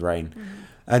pissing with rain.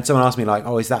 And someone asked me,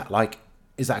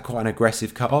 is that quite an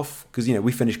aggressive cut-off? Because,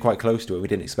 we finished quite close to it. We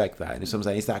didn't expect that. And if someone's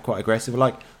saying, is that quite aggressive?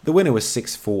 The winner was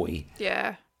 6:40.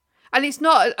 Yeah. And it's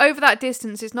not, over that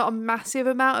distance, it's not a massive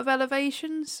amount of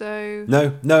elevation, so...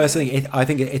 No, I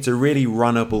think it's a really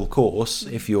runnable course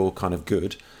if you're kind of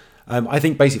good. I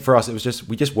think basically for us, it was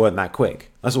we just weren't that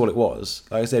quick. That's all it was.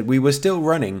 Like I said, we were still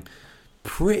running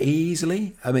pretty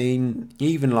easily. I mean,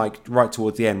 even right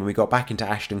towards the end, when we got back into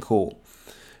Ashton Court,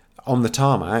 on the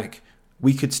tarmac,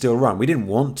 we could still run. We didn't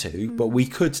want to, but we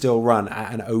could still run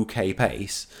at an okay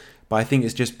pace. But I think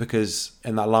it's just because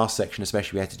in that last section,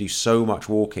 especially, we had to do so much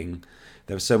walking.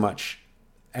 There was so much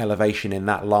elevation in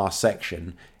that last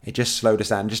section. It just slowed us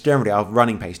down. Just generally, our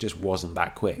running pace just wasn't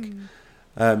that quick.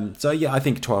 I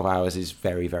think 12 hours is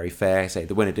very, very fair. Say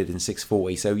the winner did in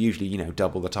 6:40, so usually,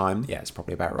 double the time. Yeah, it's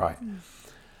probably about right.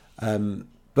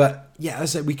 But yeah, as I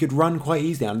said, we could run quite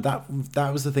easily, and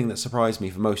that was the thing that surprised me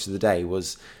for most of the day.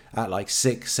 Was at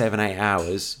 6, 7, 8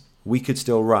 hours, we could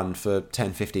still run for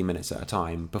 10, 15 minutes at a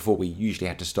time before we usually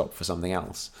had to stop for something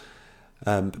else.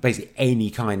 But basically, any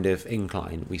kind of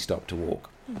incline, we stopped to walk.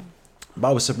 But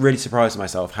I was really surprised at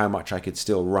myself how much I could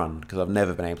still run, because I've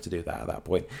never been able to do that at that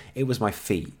point. It was my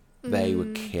feet. They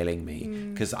were killing me,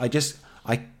 because I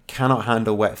cannot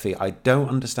handle wet feet. I don't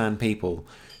understand people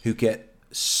who get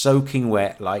soaking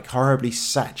wet, horribly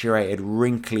saturated,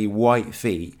 wrinkly, white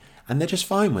feet, and they're just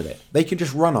fine with it. They can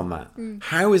just run on that.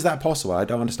 How is that possible? I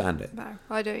don't understand it. No,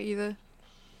 I don't either.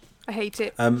 I hate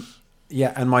it.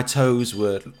 Yeah, and my toes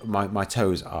my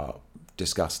toes are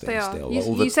disgusting. They are. Still.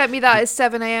 You sent me that at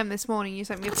 7 a.m. this morning. You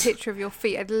sent me a picture of your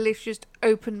feet. I'd literally just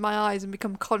opened my eyes and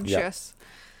become conscious.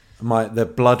 Yeah. The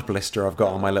blood blister I've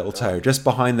got on my little toe, just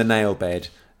behind the nail bed,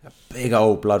 a big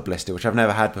old blood blister, which I've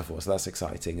never had before, so that's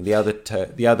exciting. And the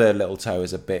other little toe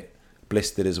is a bit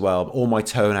blistered as well. All my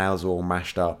toenails are all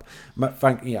mashed up.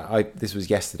 This was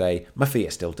yesterday. My feet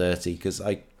are still dirty because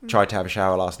I tried to have a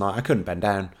shower last night. I couldn't bend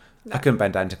down. No. I couldn't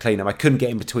bend down to clean them. I couldn't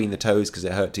get in between the toes because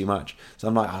it hurt too much. So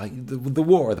I'm like, the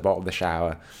water at the bottom of the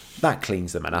shower, that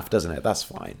cleans them enough, doesn't it? That's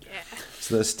fine. Yeah.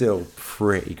 So they're still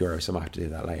pretty gross. I might have to do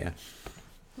that later.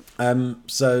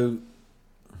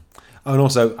 And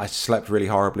also, I slept really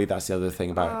horribly. That's the other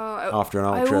thing about after an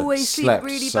ultra. I always sleep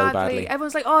really so badly.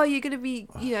 Everyone's like, "Oh, you're gonna be,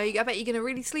 I bet you're gonna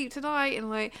really sleep tonight." And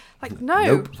like no,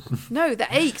 nope. No, the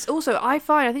aches. Also, I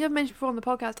think I've mentioned before on the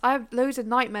podcast, I have loads of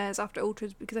nightmares after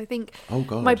ultras because I think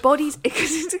my body's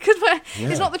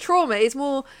it's not the trauma. It's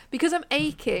more because I'm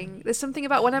aching. There's something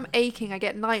about when I'm aching, I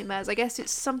get nightmares. I guess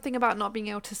it's something about not being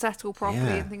able to settle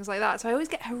properly and things like that. So I always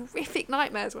get horrific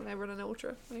nightmares when I run an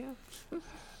ultra. So, yeah.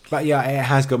 But yeah, it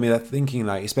has got me there thinking,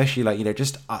 especially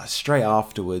just straight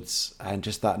afterwards and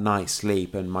just that night's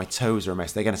sleep, and my toes are a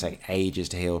mess. They're going to take ages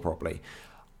to heal properly.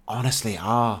 Honestly,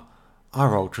 our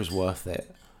ultra's worth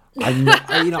it.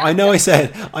 I know I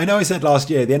said last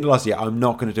year, at the end of last year, I'm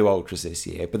not going to do ultras this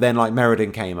year. But then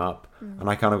Meriden came up and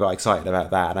I kind of got excited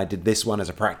about that. And I did this one as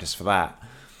a practice for that.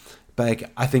 But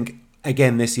I think,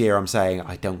 again, this year I'm saying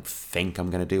I don't think I'm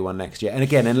going to do one next year. And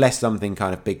again, unless something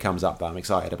kind of big comes up that I'm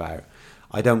excited about,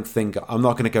 I'm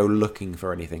not going to go looking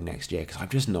for anything next year because I'm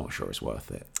just not sure it's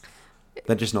worth it.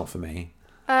 They're just not for me.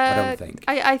 I don't think.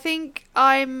 I think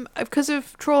because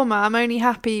of trauma, I'm only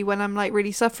happy when I'm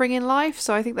really suffering in life.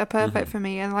 So I think they're perfect for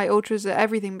me. And ultras are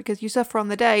everything because you suffer on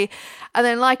the day. And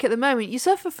then at the moment, you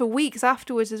suffer for weeks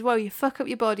afterwards as well. You fuck up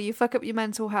your body, you fuck up your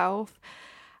mental health.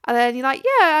 And then you're like,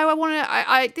 yeah, I want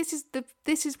to,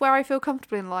 this is where I feel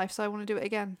comfortable in life. So I want to do it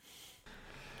again.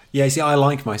 Yeah, see, I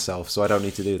like myself, so I don't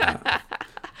need to do that.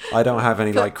 I don't have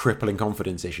any like crippling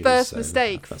confidence issues. First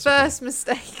mistake. That's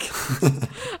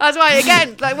why,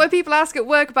 again, like when people ask at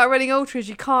work about running ultras,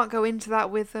 you can't go into that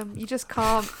with them. You just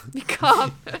can't. You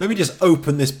can't. Let me just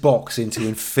open this box into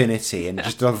infinity and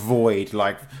just avoid,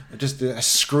 like, just a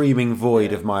screaming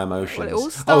void of my emotions. Well, it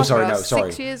all started when I was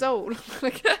sorry. 6 years old.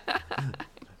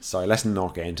 Sorry, let's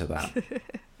not get into that.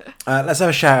 Let's have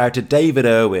a shout out to David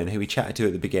Irwin, who we chatted to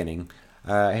at the beginning.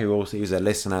 Who also he was a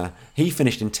listener. He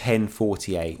finished in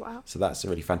 10:48. Wow. So that's a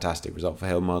really fantastic result for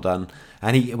him. Well done.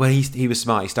 And he was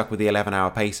smart. He stuck with the 11-hour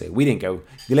pacer. We didn't go.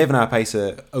 The 11-hour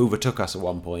pacer overtook us at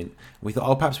one point. We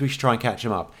thought, perhaps we should try and catch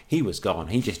him up. He was gone.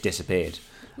 He just disappeared.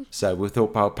 So we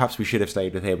thought, perhaps we should have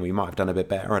stayed with him. We might have done a bit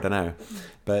better. I don't know.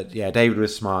 But yeah, David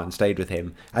was smart and stayed with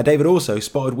him. And David also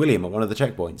spotted William at one of the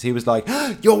checkpoints. He was like,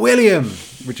 "You're William,"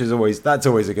 that's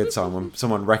always a good sign when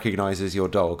someone recognises your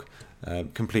dog.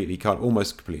 Almost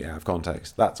completely out of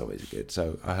context. That's always good.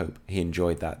 So I hope he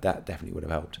enjoyed that. That definitely would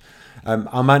have helped.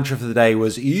 Our mantra for the day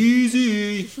was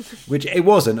easy, which it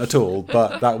wasn't at all,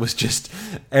 but that was just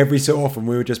every so often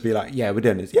we would just be like, yeah, we're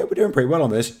doing this. Yeah, we're doing pretty well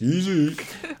on this. Easy.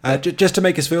 Just to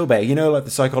make us feel better. You know, like the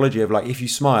psychology of like, if you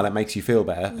smile, it makes you feel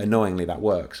better. Annoyingly, that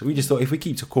works. We just thought if we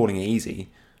keep calling it easy,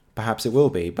 perhaps it will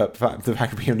be. But the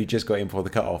fact we only just got in for the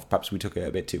cut-off, perhaps we took it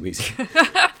a bit too easy.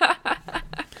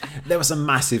 There were some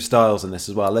massive styles in this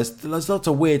as well. There's lots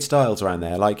of weird styles around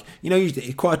there. Like, you know,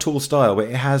 it's quite a tall style, but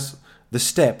it has the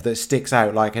step that sticks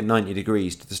out like at 90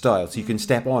 degrees to the style, so you can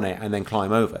step on it and then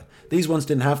climb over. These ones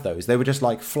didn't have those. They were just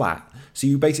like flat. So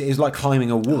you basically, it was like climbing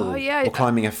a wall or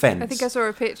climbing a fence. I think I saw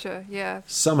a picture, yeah.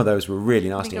 Some of those were really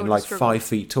nasty and like 5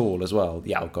 feet tall as well.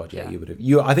 Yeah, oh God, yeah. You would have.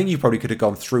 I think you probably could have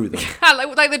gone through them.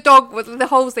 like the dog, with the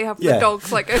holes they have for the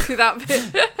dogs, like go through that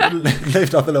bit.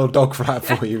 Lift up a little dog flap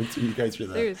for you until you go through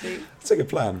that. Seriously. It's a good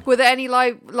plan. Were there any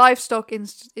livestock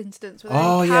incidents? Were there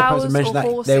any perhaps I mentioned that.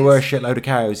 Horses? There were a shitload of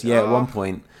cows, at one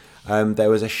point. There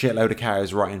was a shitload of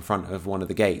cows right in front of one of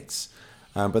the gates.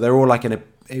 But they're all like in a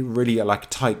really like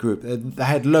tight group. They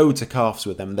had loads of calves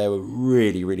with them. They were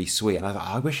really, really sweet. And I thought,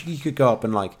 I wish you could go up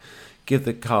and like give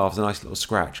the calves a nice little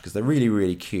scratch because they're really,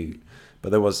 really cute.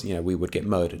 But there was, we would get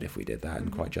murdered if we did that,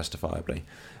 and quite justifiably.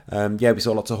 We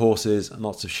saw lots of horses and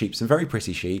lots of sheep, some very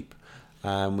pretty sheep.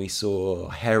 We saw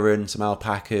heron, some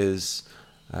alpacas,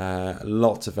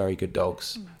 lots of very good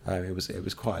dogs. It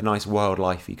was quite a nice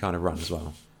wildlife-y kind of run as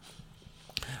well.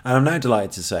 And I'm now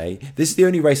delighted to say, this is the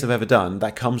only race I've ever done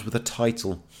that comes with a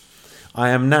title. I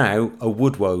am now a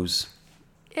Woodwose.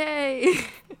 Yay!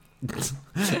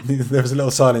 There was a little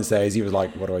silence there as he was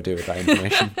like, what do I do with that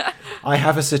information? I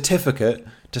have a certificate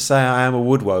to say I am a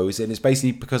Woodwose, and it's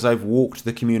basically because I've walked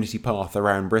the community path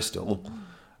around Bristol.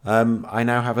 I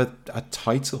now have a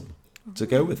title to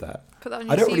go with that. Put that on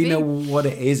your I don't CV. really know what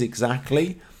it is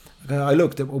exactly.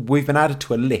 We've been added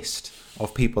to a list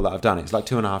of people that have done it. It's like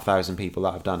 2,500 people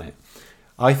that have done it.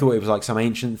 I thought it was like some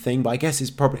ancient thing, but I guess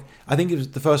it's probably, I think it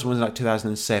was the first one was like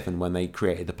 2007 when they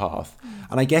created the path.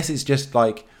 And I guess it's just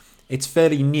like, it's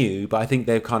fairly new, but I think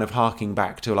they're kind of harking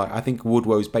back to like, I think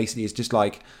Woodwose basically is just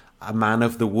like a man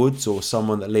of the woods or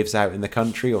someone that lives out in the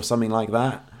country or something like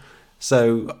that.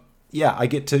 So yeah, I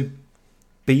get to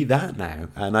be that now.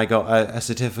 And I got a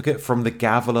certificate from the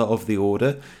Gaveler of the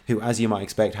Order, who, as you might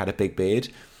expect, had a big beard.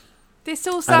 This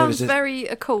all sounds very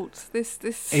occult.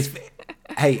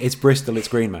 It's Bristol, it's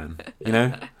Green Man,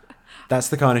 That's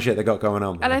the kind of shit they got going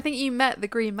on. And I think you met the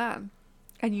Green Man,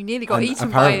 and you nearly got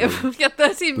eaten by him. You had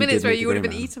 13 minutes where you would have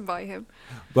been eaten by him.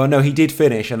 Well, no, he did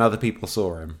finish, and other people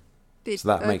saw him. So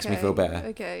that makes me feel better.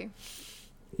 Okay.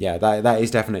 Yeah, that is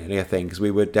definitely a thing, because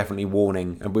we were definitely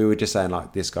warning, and we were just saying,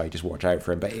 like, this guy, just watch out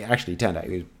for him. But it actually turned out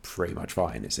he was pretty much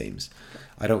fine, it seems.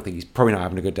 I don't think he's probably not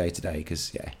having a good day today,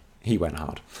 because, he went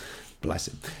hard. Bless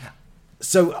him.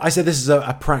 So I said this is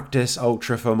a practice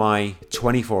ultra for my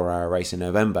 24-hour race in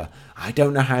November. I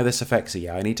don't know how this affects it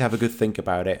yet. I need to have a good think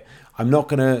about it. I'm not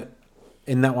going to,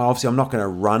 in that way, obviously, I'm not going to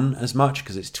run as much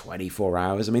because it's 24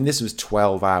 hours. I mean, this was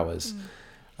 12 hours.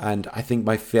 And I think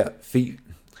my feet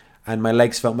and my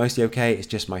legs felt mostly okay. It's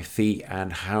just my feet,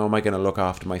 and how am I going to look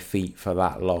after my feet for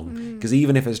that long? Because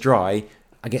even if it's dry,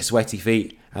 I get sweaty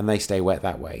feet and they stay wet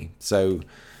that way. So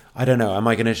I don't know. Am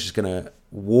I just going to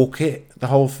walk it, the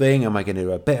whole thing? Am I going to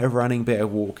do a bit of running, bit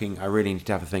of walking? I really need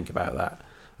to have a think about that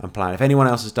and plan. If anyone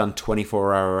else has done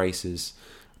 24-hour races,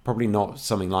 probably not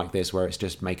something like this where it's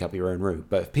just make up your own route.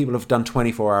 But if people have done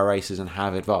 24-hour races and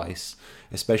have advice,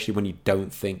 especially when you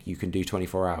don't think you can do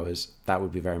 24 hours, that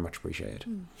would be very much appreciated.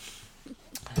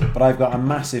 But I've got a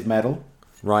massive medal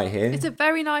right here. It's a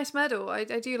very nice medal. I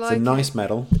do like it. It's a nice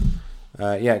medal.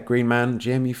 Green Man,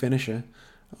 Jim, you finisher.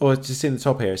 Oh, it's just in the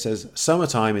top here. It says,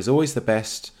 summertime is always the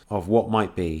best of what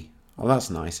might be. Oh, that's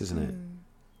nice, isn't it?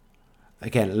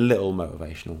 Again, a little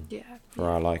motivational for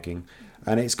our liking.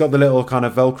 And it's got the little kind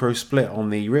of Velcro split on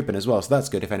the ribbon as well, so that's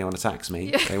good if anyone attacks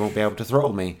me. They won't be able to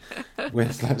throttle me.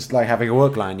 It's like having a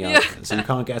work lanyard, so you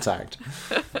can't get attacked.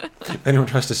 If anyone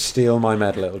tries to steal my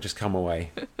medal, it'll just come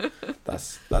away.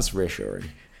 That's reassuring.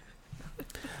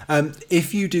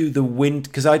 If you do the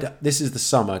winter, because this is the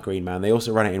summer Green Man, they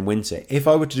also run it in winter. If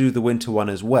I were to do the winter one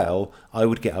as well, I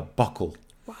would get a buckle.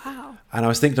 Wow. And I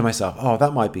was thinking to myself, oh,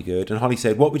 that might be good. And Holly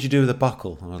said, what would you do with a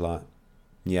buckle? I was like,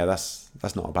 yeah, that's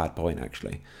not a bad point,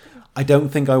 actually. I don't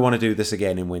think I want to do this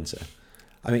again in winter.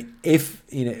 I mean,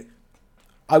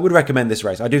 I would recommend this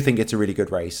race. I do think it's a really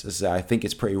good race. As I think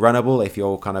it's pretty runnable if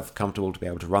you're kind of comfortable to be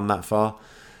able to run that far.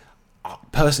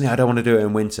 Personally, I don't want to do it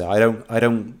in winter. I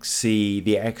don't see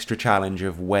the extra challenge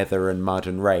of weather and mud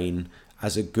and rain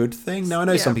as a good thing. Now, I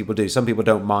know some people do. Some people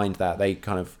don't mind that. They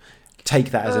kind of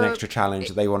take that as an extra challenge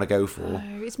that they want to go for.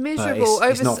 No, it's miserable.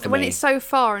 It's not for when me. it's so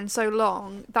far and so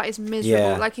long, that is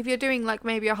miserable. Yeah. Like if you're doing like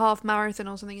maybe a half marathon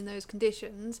or something in those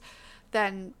conditions,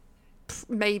 then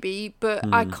maybe, but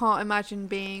I can't imagine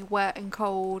being wet and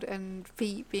cold and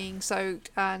feet being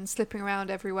soaked and slipping around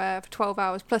everywhere for 12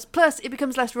 hours plus it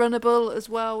becomes less runnable as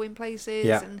well in places.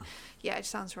 And it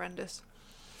just sounds horrendous.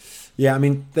 Yeah, I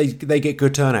mean, they get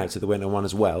good turnouts at the winter one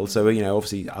as well. So,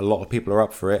 obviously a lot of people are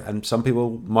up for it. And some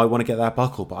people might want to get that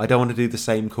buckle. But I don't want to do the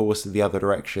same course in the other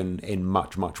direction in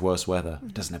much, much worse weather.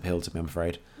 It doesn't appeal to me, I'm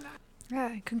afraid.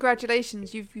 Yeah,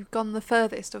 congratulations. You've gone the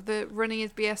furthest of the Running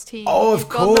is BS team. Oh, of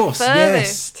course,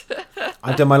 yes.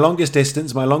 I've done my longest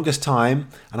distance, my longest time,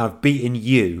 and I've beaten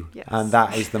you. Yes. And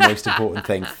that is the most important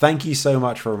thing. Thank you so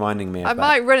much for reminding me of that.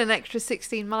 I might run an extra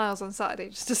 16 miles on Saturday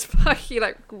just to spike you,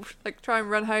 like try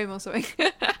and run home or something.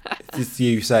 It's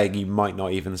you saying you might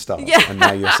not even start, and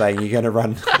now you're saying you're going to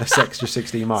run an extra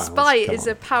 16 miles. Spite is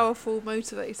a powerful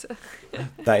motivator.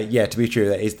 To be true,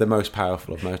 that is the most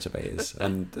powerful of motivators,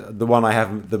 and the one I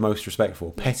have the most respect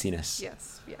for, pettiness.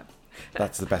 Yes, yeah.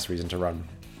 That's the best reason to run.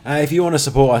 If you want to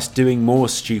support us doing more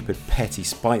stupid, petty,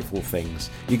 spiteful things,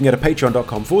 you can go to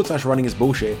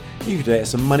patreon.com/runningisbullshit. You can donate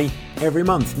some money every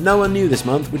month. No one knew this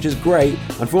month, which is great.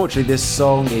 Unfortunately, this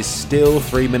song is still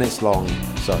 3 minutes long.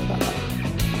 Sorry about that.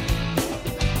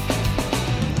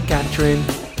 Katrin,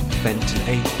 Fenton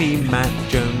AP, Matt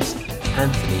Jones,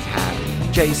 Anthony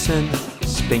Harry, Jason,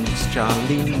 Spinks,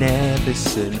 Charlie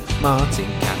Nevison, Martin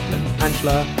Kaplan,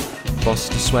 Angela,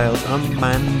 Foster Swales,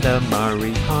 Amanda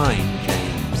Murray, Hine,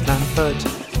 James Lampert,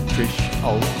 Trish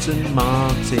Alton,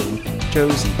 Martin,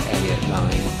 Josie Elliott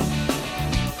Line.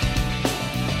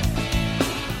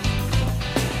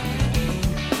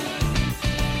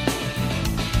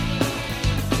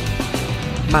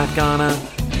 Matt Garner,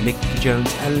 Nicky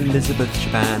Jones, Elizabeth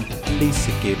Shaban,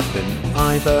 Lisa Gibbon,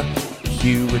 Ivor,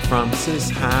 Hewitt Francis,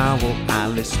 Howell,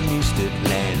 Alice Newstead,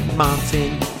 Len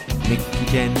Martin, Nikki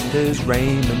Genders,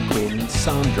 Raymond Quinn,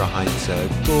 Sandra Heinzer,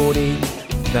 Gordy,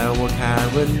 Thelma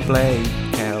Karen, Blake,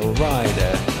 Kel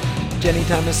Ryder, Jenny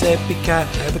Thomas, Epicat,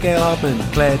 Abigail Hardman,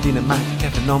 Claire, Dina Mack,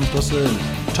 Kevin Nom Dawson,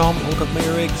 Tom, Olcott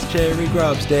Merricks, Jerry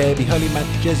Grubbs, Debbie, Holly, Matt,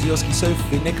 Jezioski,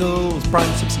 Sophie Nichols,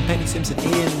 Brian Simpson, Penny Simpson,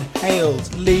 Ian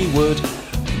Hales, Lee Wood,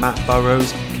 Matt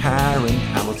Burrows, Karen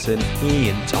Hamilton,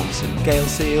 Ian Thompson, Gail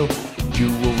Seal,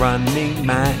 Jewel Running,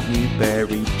 Matt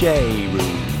Newberry, J.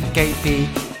 Ruth, KP,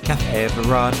 Kath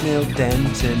Everard, Neil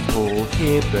Denton, Paul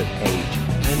Hibbert, H.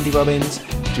 Andy Robbins,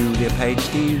 Julia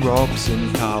Page, D.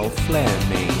 Robson, Carl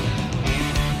Fleming.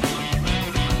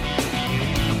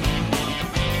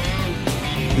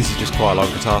 This is just quite a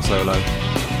long guitar solo.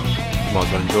 Might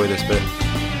as well enjoy this bit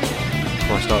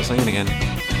before I start singing again.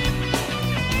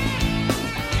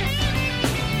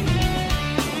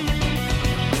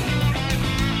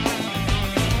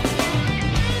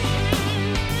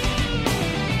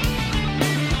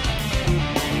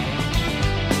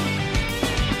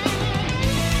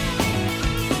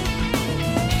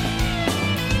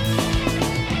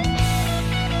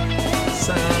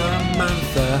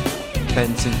 Samantha,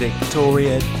 Benson,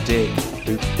 Victoria, Dick,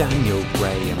 Luke, Daniel,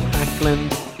 Graham, Ackland,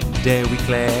 Dewey,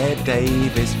 Claire,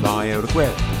 Davis, Viola,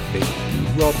 Grep,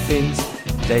 Vicky, Robbins,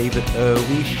 David,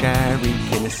 Irwin, Sherry,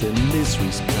 Kinnison, Liz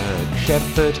Reese, Kirk,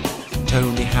 Shepherd,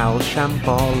 Tony Howell,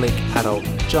 Shambolic, Adult,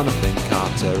 Jonathan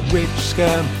Carter, Rich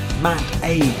Skirm, Matt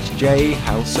H, J,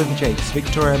 Hal, Sophie Jakes,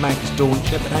 Victoria Max, Dawn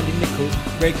Shepherd, Andy Nichols,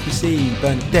 Greg PC,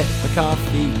 Bernadette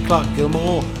McCarthy, Clark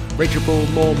Gilmore, Rachel Ball,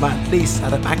 Moore, Matt Lease,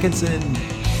 Adam Atkinson,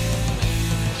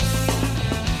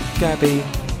 Gabby,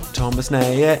 Thomas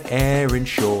Nayer, Aaron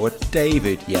Shaw,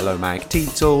 David Yellow Mag,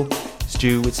 Teetle,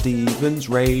 Stuart Stevens,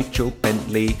 Rachel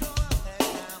Bentley.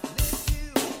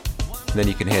 And then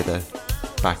you can hear the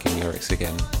backing lyrics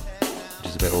again, which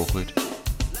is a bit awkward.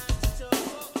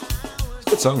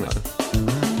 Good song, though.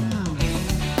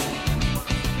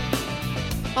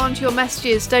 On to your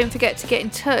messages. Don't forget to get in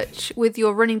touch with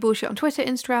your running bullshit on Twitter,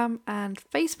 Instagram, and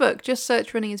Facebook. Just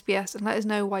search Running is BS and let us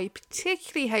know why you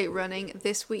particularly hate running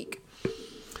this week.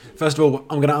 First of all,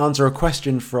 I'm going to answer a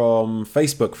question from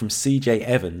Facebook from CJ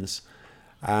Evans.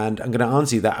 And I'm going to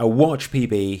answer you that a watch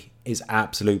PB is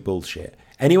absolute bullshit.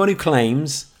 Anyone who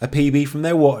claims a PB from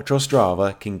their watch or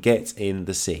Strava can get in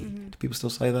the sea. Do people still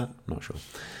say that? I'm not sure.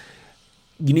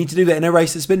 You need to do that in a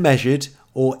race that's been measured,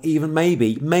 or even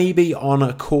maybe on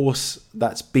a course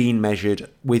that's been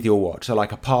measured with your watch. So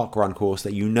like a park run course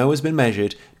that you know has been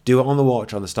measured, do it on the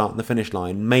watch on the start and the finish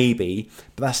line, maybe,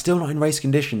 but that's still not in race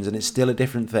conditions and it's still a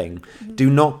different thing. Do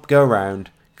not go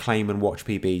around claiming watch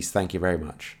PBs. Thank you very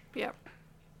much. Yep.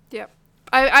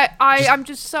 I'm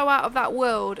just so out of that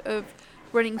world of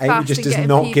running fast. Amy just and does getting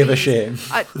not PBs. give a shit.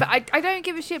 I don't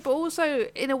give a shit, but also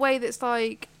in a way that's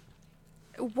like,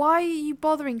 why are you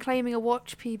bothering claiming a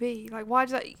watch PB? Like, why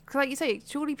does that? Cause like you say,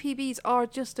 surely PBs are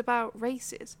just about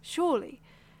races. Surely,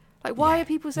 like, why are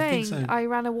people saying so. I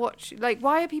ran a watch? Like,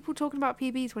 why are people talking about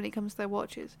PBs when it comes to their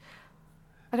watches?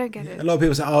 I don't get it. A lot of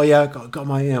people say, "Oh yeah, I got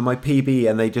my my PB,"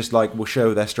 and they just like will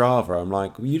show their Strava. I'm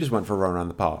like, well, you just went for a run around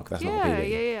the park. That's not a PB.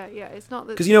 Yeah. It's not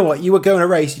that. Because you know what, you were going a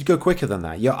race, you'd go quicker than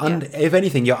that. If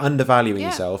anything, you're undervaluing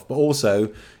yourself. But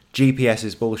also, GPS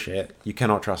is bullshit. You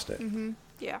cannot trust it. Mm-hmm.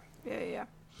 Yeah.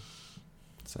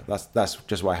 So that's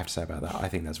just what I have to say about that. I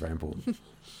think that's very important.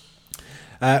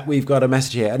 We've got a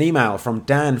message here, an email from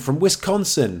Dan from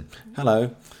Wisconsin.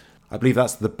 Hello. I believe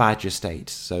that's the Badger State,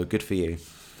 so good for you.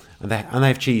 And they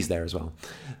have cheese there as well.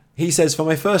 He says, for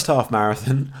my first half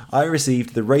marathon, I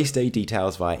received the race day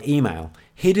details via email.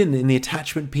 Hidden in the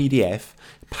attachment PDF,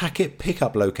 packet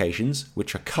pickup locations,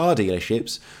 which are car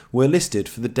dealerships, were listed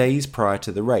for the days prior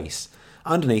to the race.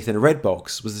 Underneath in a red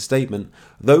box was the statement,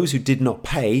 those who did not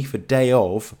pay for day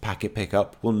of packet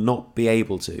pickup will not be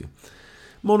able to.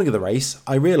 Morning of the race,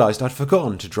 I realised I'd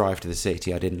forgotten to drive to the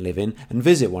city I didn't live in and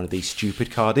visit one of these stupid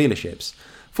car dealerships.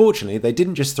 Fortunately, they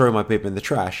didn't just throw my bib in the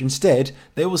trash. Instead,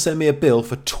 they will send me a bill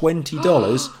for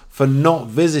 $20 for not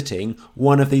visiting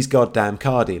one of these goddamn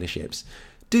car dealerships.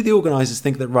 Do the organisers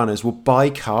think that runners will buy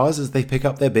cars as they pick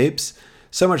up their bibs?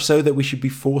 So much so that we should be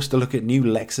forced to look at new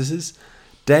Lexuses?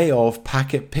 Day of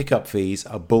packet pickup fees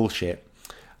are bullshit.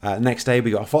 Next day,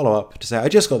 we got a follow-up to say, I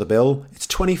just got the bill. It's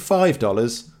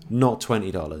 $25, not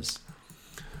 $20.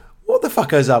 What the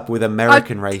fuck is up with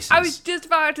American races? I was just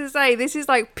about to say, this is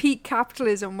like peak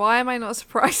capitalism. Why am I not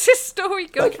surprised this story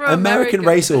goes from American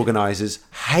race organisers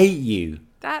hate you.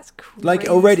 That's crazy. Like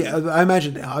already, I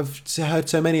imagine I've heard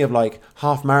so many of like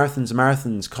half marathons and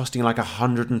marathons costing like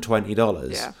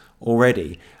 $120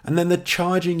 already. And then they're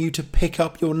charging you to pick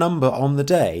up your number on the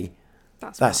day.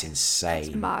 That's insane.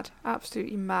 That's mad.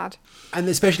 Absolutely mad. And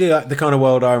especially like the kind of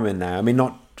world I'm in now. I mean,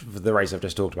 not the race I've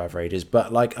just talked about for ages,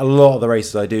 but like a lot of the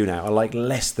races I do now are like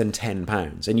less than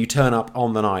 £10. And you turn up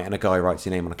on the night and a guy writes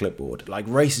your name on a clipboard. Like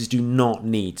races do not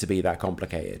need to be that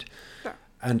complicated. No.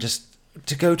 And just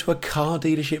to go to a car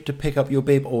dealership to pick up your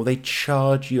bib, or they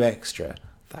charge you extra.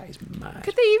 That is mad.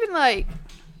 Could they even like...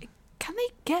 Can they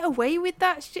get away with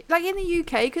that shit? Like in the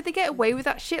UK, could they get away with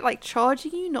that shit? Like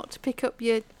charging you not to pick up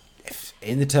your... If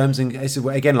in the terms and...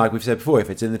 Again, like we've said before, if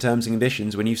it's in the terms and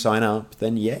conditions when you sign up,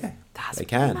 then they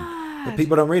can. Mad. But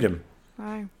people don't read them.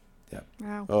 Wow. Yeah.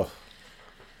 Wow.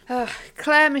 Oh.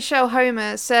 Claire Michelle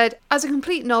Homer said, as a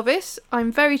complete novice,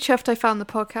 I'm very chuffed I found the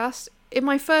podcast in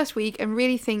my first week and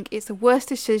really think it's the worst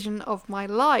decision of my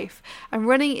life. And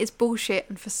running is bullshit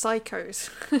and for psychos.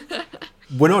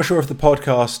 We're not sure if the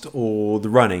podcast or the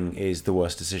running is the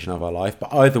worst decision of our life,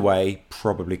 but either way,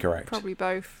 probably correct. Probably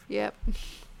both, yep.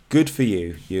 Good for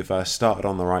you. You've started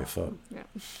on the right foot. Yeah.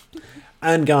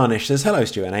 Anne Garnish says, hello,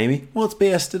 Stuart and Amy. What's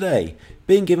BS today?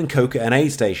 Being given coke at an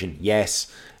aid station.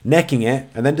 Yes. Necking it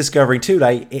and then discovering too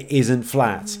late it isn't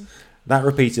flat. That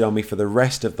repeated on me for the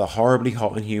rest of the horribly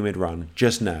hot and humid run.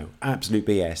 Just no. Absolute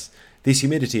BS. This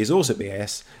humidity is also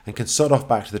BS and can sod off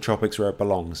back to the tropics where it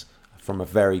belongs. From a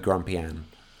very grumpy Anne.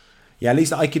 Yeah, at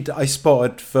least I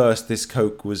spotted first this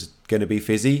coke was going to be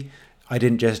fizzy. I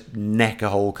didn't just neck a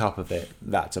whole cup of it.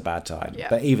 That's a bad time. Yeah.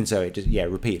 But even so, it just,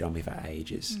 repeated on me for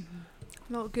ages.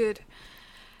 Not good.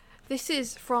 This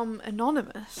is from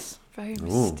Anonymous. Very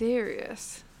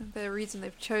mysterious. The reason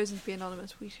they've chosen to be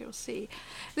anonymous, we shall see.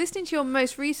 Listening to your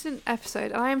most recent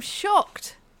episode, I am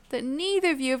shocked that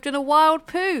neither of you have done a wild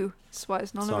poo. That's why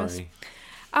it's anonymous. Sorry.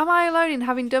 Am I alone in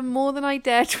having done more than I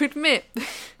dare to admit?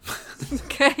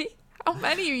 Okay. How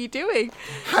many are you doing?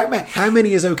 How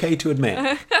many is okay to admit?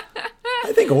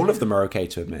 I think all of them are okay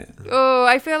to admit. Oh,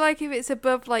 I feel like if it's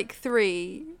above like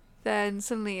 3, then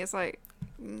suddenly it's like,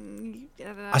 I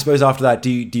don't know. I suppose after that, do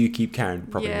you keep carrying?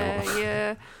 Probably not.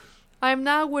 Yeah. I am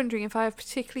now wondering if I have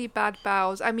particularly bad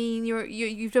bowels. I mean,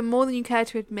 you've done more than you care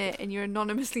to admit, and you're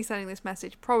anonymously sending this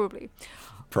message, probably.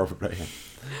 Probably. Yeah.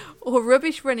 Or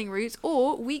rubbish running routes,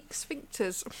 or weak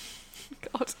sphincters.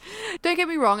 God. Don't get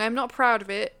me wrong, I'm not proud of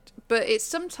it, but it's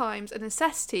sometimes a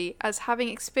necessity, as having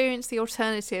experienced the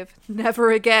alternative,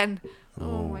 never again.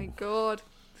 Oh my God.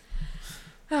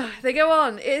 They go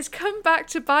on. It has come back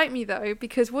to bite me though,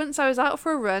 because once I was out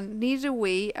for a run, needed a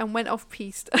wee, and went off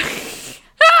piste.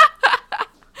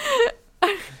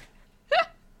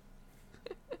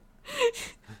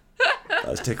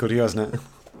 That's tickled you, hasn't it?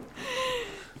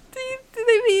 Do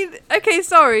they mean? Okay,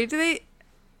 sorry. Do they?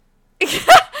 Do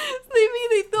they mean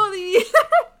they thought they needed?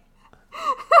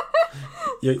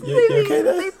 You okay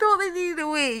there? They thought they needed a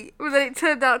wee, but then it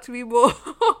turned out to be more.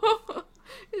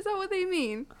 Is that what they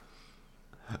mean?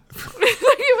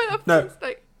 You went off piste,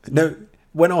 like... No,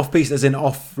 went off piste as in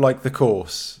off like the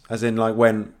course, as in like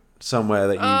went somewhere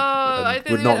that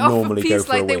you would not normally go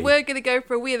for a wee. They were going to go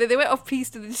for a wee, and then they went off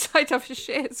piste and they decided to have a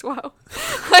shit as well.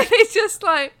 Like they just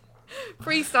like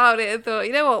freestyled it and thought,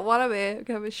 you know what, while I'm here, I'm going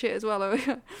to have a shit as well.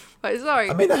 Like, sorry.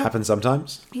 I mean, that happens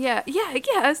sometimes. Yeah.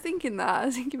 I was thinking that. I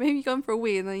was thinking maybe you've gone for a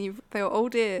wee and then you thought, oh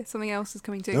dear, something else is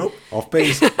coming too. Nope, off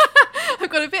piste. I've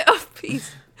got a bit off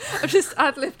piste. I've just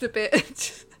ad-libbed a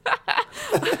bit.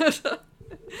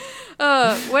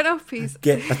 Went off piste.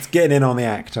 That's getting in on the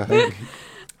act, I think.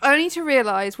 Only to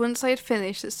realise once I had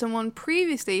finished that someone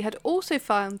previously had also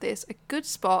found this a good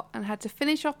spot and had to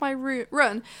finish off my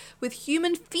run with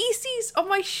human feces on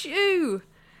my shoe.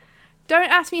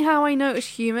 Don't ask me how I know it was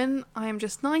human. I am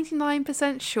just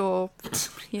 99% sure.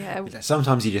 Yeah.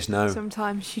 Sometimes you just know.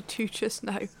 Sometimes you do just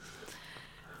know.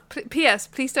 P.S.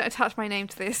 Please don't attach my name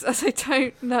to this, as I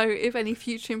don't know if any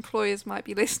future employers might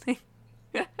be listening.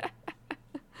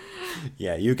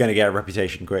 Yeah, you're going to get a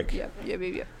reputation quick.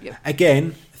 Yeah.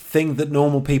 Again, thing that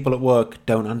normal people at work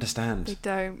don't understand. They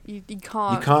don't. You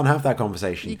can't. You can't have that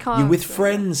conversation. You can't. You're with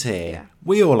friends here. Yeah.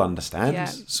 We all understand,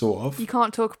 sort of. You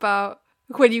can't talk about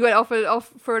when you went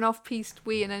off for an off-piste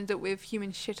wee and ended up with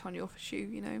human shit on your shoe,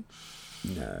 you know.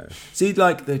 No. See,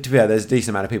 like, to be fair, there's a decent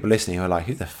amount of people listening who are like,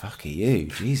 who the fuck are you?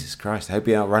 Jesus Christ, I hope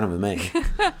you're not running with me.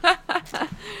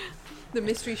 The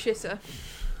mystery shitter.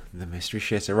 The mystery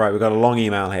shitter. Right, we've got a long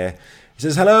email here. It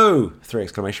says, hello! 3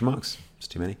 exclamation marks. It's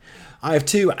too many. I have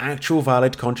 2 actual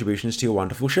valid contributions to your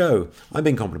wonderful show. I'm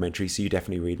being complimentary, so you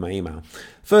definitely read my email.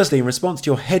 Firstly, in response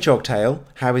to your hedgehog tale,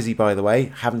 how is he, by the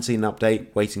way? Haven't seen an update,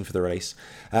 waiting for the release.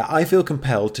 I feel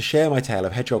compelled to share my tale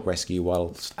of hedgehog rescue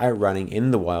whilst out running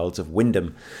in the wilds of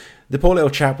Wyndham. The poor little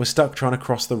chap was stuck trying to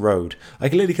cross the road. I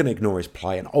clearly couldn't ignore his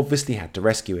plight and obviously had to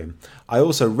rescue him. I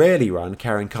also rarely run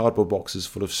carrying cardboard boxes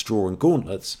full of straw and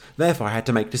gauntlets, therefore I had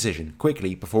to make a decision,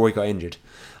 quickly, before he got injured.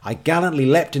 I gallantly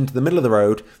leapt into the middle of the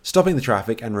road, stopping the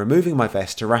traffic and removing my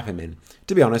vest to wrap him in.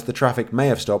 To be honest, the traffic may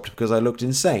have stopped because I looked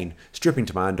insane, stripping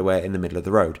to my underwear in the middle of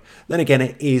the road. Then again,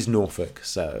 it is Norfolk,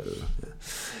 so...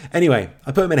 Anyway,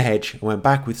 I put him in a hedge and went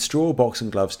back with straw, box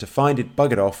and gloves to find it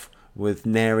buggered off with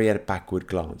nary a backward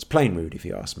glance. Plain rude, if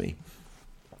you ask me.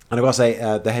 And I've got to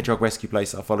say, the hedgehog rescue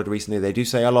place that I followed recently, they do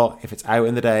say a lot, if it's out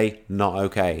in the day, not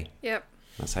okay. Yep.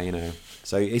 That's how you know.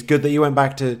 So it's good that you went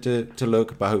back to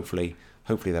look, but hopefully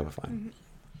they were fine.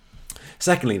 Mm-hmm.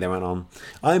 Secondly, they went on,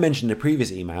 I mentioned in a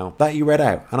previous email that you read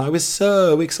out, and I was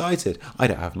so excited. I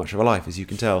don't have much of a life, as you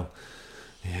can tell.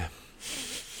 Yeah.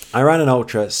 I ran an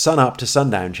ultra sun up to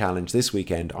sundown challenge this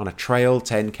weekend on a trail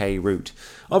 10k route.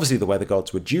 Obviously the weather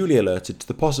gods were duly alerted to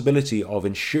the possibility of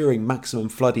ensuring maximum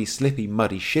floody, slippy,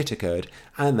 muddy shit occurred,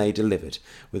 and they delivered,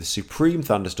 with a supreme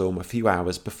thunderstorm a few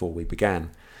hours before we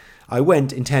began. I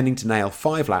went intending to nail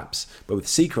 5 laps, but with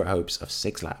secret hopes of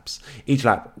 6 laps. Each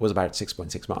lap was about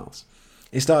 6.6 miles.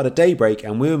 It started at daybreak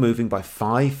and we were moving by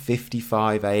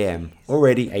 5:55 a.m,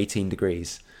 already 18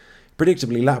 degrees.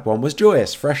 Predictably, lap 1 was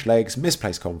joyous, fresh legs,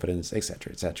 misplaced confidence,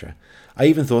 etc, etc. I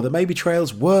even thought that maybe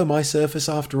trails were my surface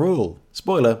after all.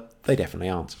 Spoiler, they definitely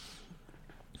aren't.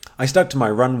 I stuck to my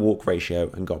run-walk ratio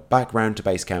and got back round to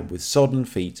base camp with sodden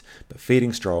feet, but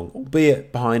feeling strong,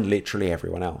 albeit behind literally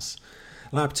everyone else.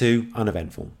 Lap 2,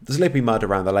 uneventful. The slippy mud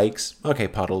around the lakes, okay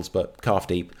puddles, but calf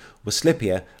deep, was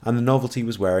slippier and the novelty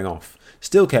was wearing off.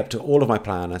 Still kept to all of my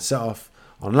plan and set off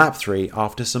on lap 3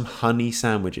 after some honey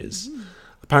sandwiches.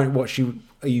 Apparently,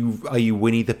 are you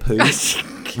Winnie the Pooh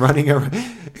running around?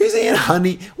 Who's eating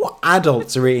honey? What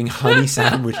adults are eating honey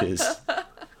sandwiches?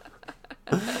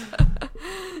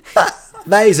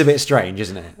 That is a bit strange,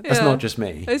 isn't it? That's not just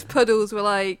me. Those puddles were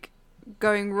like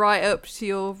going right up to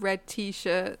your red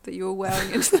t-shirt that you were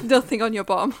wearing and nothing on your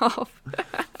bottom half.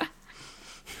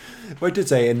 Well, I did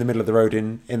say in the middle of the road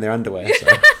in their underwear, so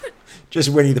just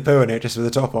Winnie the Pooh in it, just with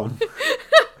the top on.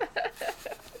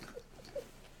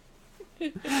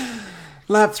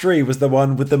 Lap 3 was the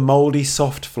one with the mouldy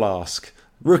soft flask.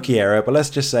 Rookie error, but let's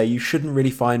just say you shouldn't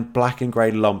really find black and grey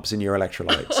lumps in your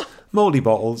electrolytes. Mouldy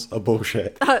bottles are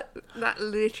bullshit. That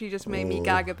literally just made me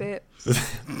gag a bit.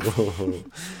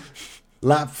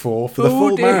 Lap 4 for the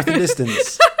full marathon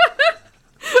distance.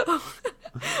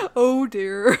 Oh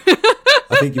dear.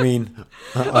 I think you mean...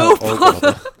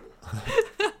 bother.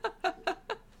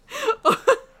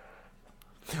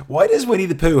 Why does Winnie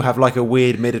the Pooh have like a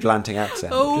weird mid-Atlantic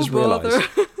accent? Oh, I just realised.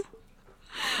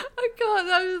 I can't.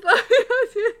 That was like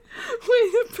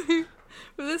Winnie the Pooh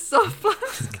with a soft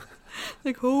flask.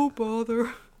 Like, oh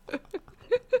bother.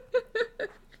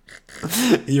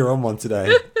 You're on one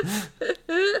today.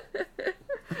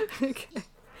 Okay.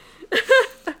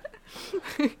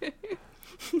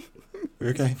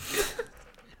 Okay.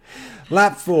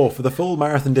 Lap 4 for the full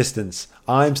marathon distance.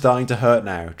 I'm starting to hurt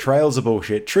now. Trails are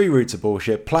bullshit. Tree roots are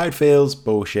bullshit. Ploughed fields,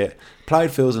 bullshit.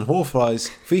 Ploughed fields and horseflies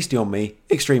feasting on me.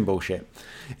 Extreme bullshit.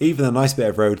 Even the nice bit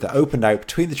of road that opened out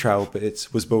between the trail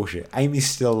bits was bullshit. Amy's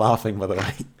still laughing, by the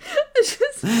way.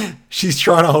 She's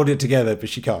trying to hold it together, but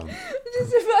she can't.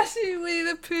 Just imagine Winnie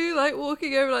the Pooh like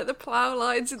walking over like the plough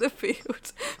lines in the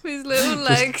field with his little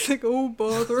legs, like, oh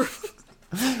bother.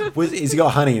 Has he got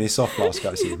honey in his soft flask?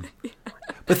 I assume. Yeah.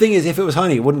 The thing is, if it was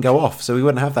honey, it wouldn't go off, so we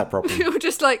wouldn't have that problem. He would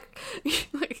just like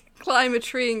climb a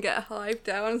tree and get a hive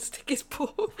down and stick his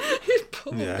paw.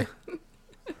 Yeah.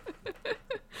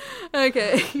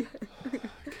 Okay.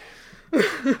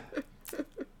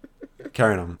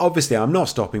 Carrying on. Obviously, I'm not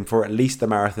stopping before at least the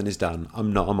marathon is done.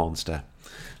 I'm not a monster.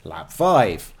 Lap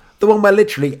 5. The one where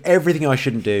literally everything I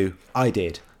shouldn't do, I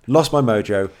did. Lost my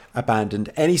mojo,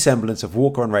 abandoned any semblance of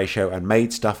walk-on ratio and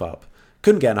made stuff up.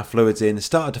 Couldn't get enough fluids in,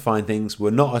 started to find things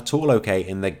were not at all okay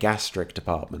in the gastric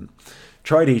department.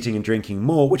 Tried eating and drinking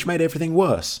more, which made everything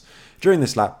worse. During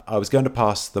this lap, I was going to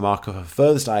pass the mark of the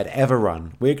furthest I had ever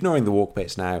run. We're ignoring the walk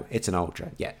bits now. It's an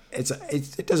ultra. Yeah,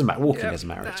 it doesn't matter. Walking doesn't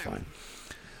matter. It's fine.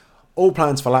 All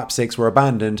plans for lap 6 were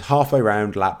abandoned halfway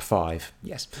round lap 5.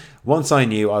 Yes. Once I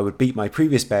knew I would beat my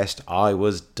previous best, I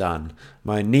was done.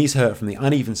 My knees hurt from the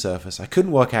uneven surface. I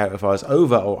couldn't work out if I was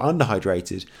over or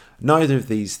underhydrated, neither of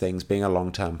these things being a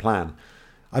long-term plan.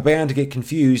 I began to get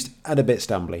confused and a bit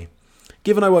stumbly.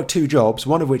 Given I work 2 jobs,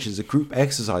 one of which is a group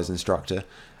exercise instructor,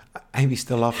 Amy's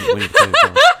still laughing when you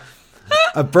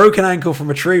a broken ankle from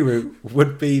a tree root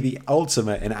would be the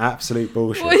ultimate in absolute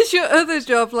bullshit. What is your other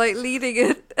job, like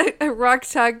leading a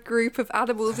ragtag group of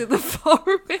animals in the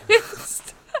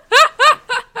forest?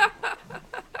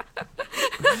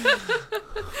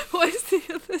 What is the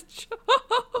other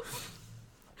job?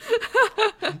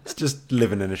 It's just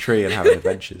living in a tree and having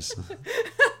adventures.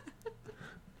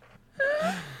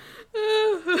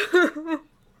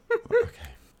 Okay.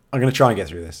 I'm going to try and get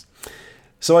through this.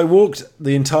 So I walked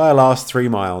the entire last 3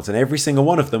 miles, and every single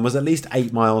one of them was at least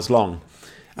 8 miles long.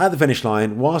 At the finish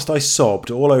line, whilst I sobbed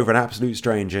all over an absolute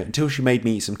stranger until she made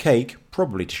me eat some cake,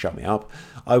 probably to shut me up,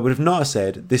 I would have not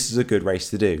said this is a good race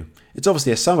to do. It's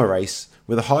obviously a summer race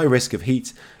with a high risk of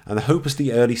heat, and the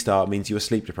hopelessly early start means you are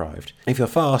sleep deprived. If you're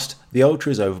fast, the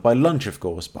ultra is over by lunch of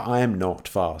course, but I am not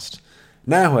fast.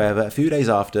 Now, however, a few days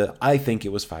after, I think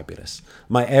it was fabulous.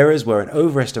 My errors were in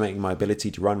overestimating my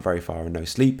ability to run very far in no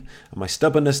sleep, and my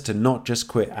stubbornness to not just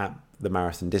quit at the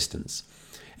marathon distance.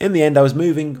 In the end, I was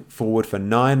moving forward for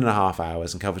 9.5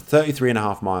 hours and covered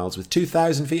 33.5 miles with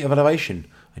 2,000 feet of elevation.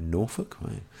 In Norfolk?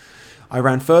 Right. I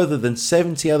ran further than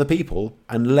 70 other people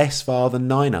and less far than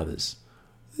 9 others.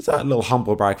 It's a little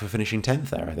humble brag for finishing 10th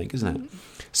there, I think, isn't it?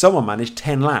 Someone managed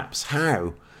 10 laps.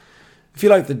 How? If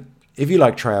you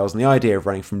like trails and the idea of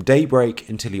running from daybreak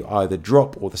until you either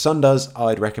drop or the sun does,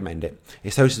 I'd recommend it.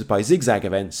 It's hosted by Zigzag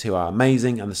Events, who are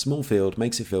amazing, and the small field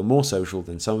makes it feel more social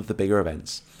than some of the bigger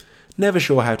events. Never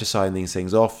sure how to sign these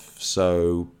things off,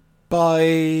 so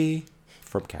bye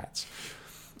from Cats.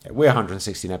 We're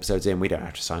 116 episodes in, we don't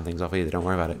have to sign things off either, don't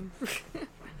worry about it.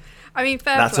 I mean,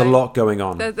 fair That's play. a lot going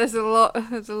on. There's a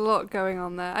lot going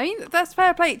on there. I mean, that's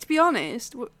fair play. To be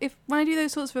honest, when I do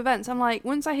those sorts of events, I'm like,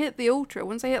 once I hit the ultra,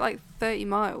 once I hit like 30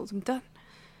 miles, I'm done.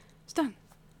 It's done.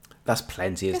 That's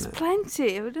plenty, isn't it? It's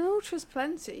plenty. An ultra's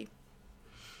plenty.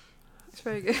 It's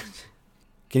very good.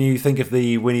 Can you think of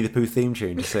the Winnie the Pooh theme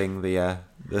tune to sing the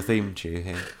theme tune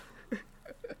here?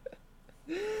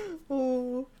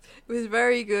 Oh, it was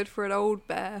very good for an old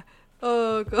bear.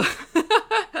 Oh god.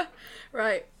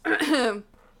 Right.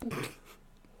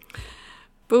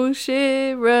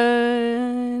 Bullshit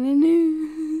running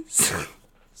news.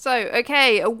 So,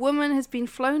 okay, a woman has been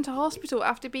flown to hospital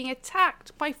after being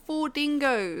attacked by 4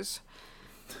 dingoes.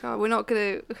 Oh, we're not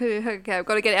gonna. Okay, I've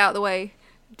got to get it out of the way.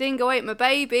 Dingo ate my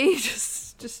baby.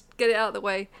 Just get it out of the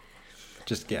way.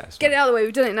 Just guess. Get it out of the way.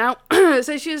 We've done it now.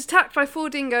 So she was attacked by 4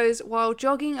 dingoes while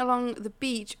jogging along the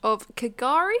beach of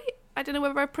Kagari. I don't know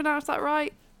whether I pronounced that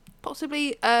right.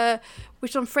 Possibly.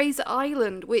 Which is on Fraser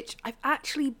Island. Which I've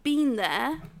actually been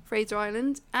there, Fraser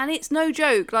Island, and it's no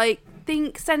joke. Like,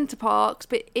 think Centre Parks,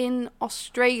 but in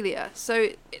Australia. So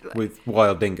with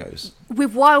wild dingoes.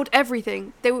 With wild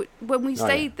everything. They were, when we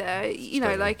stayed there, you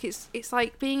know, like it's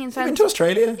like being in Centre. Been to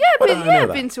Australia? Yeah,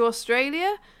 I've been to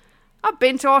Australia. I've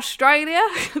been to Australia.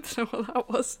 I don't know what that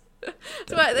was.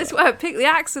 That's why I picked the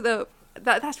accent up.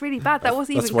 That's really bad. That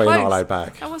wasn't even close. That's why you're not allowed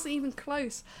back. That wasn't even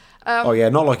close. Oh yeah,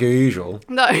 not like your usual.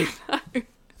 No.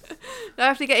 I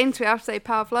have to get into it. I have to say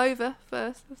Pavlova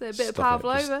first. I have to say a bit of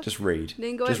Pavlova. Just read.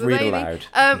 Dingo just ate my read baby. aloud.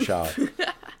 And sharp.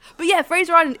 But yeah,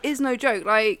 Fraser Island is no joke.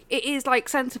 Like, it is like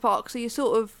Centre Park. So you're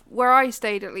sort of, where I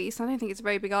stayed at least, I don't think it's a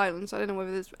very big island, so I don't know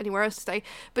whether there's anywhere else to stay,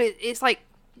 but it's like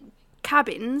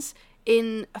cabins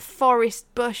in a forest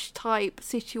bush type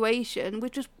situation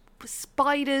with just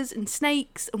spiders and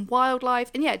snakes and wildlife,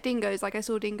 and yeah, dingoes. Like, I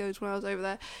saw dingoes when I was over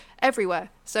there everywhere.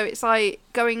 So it's like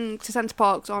going to Centre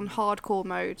Parks on hardcore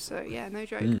mode. So yeah, no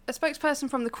joke. A spokesperson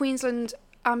from the Queensland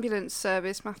Ambulance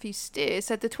Service, Matthew Steer,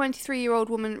 said the 23-year-old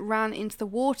woman ran into the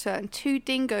water and 2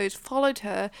 dingoes followed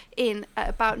her in at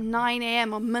about 9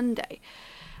 a.m. on Monday.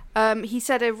 He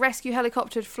said a rescue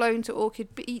helicopter had flown to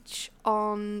Orchid Beach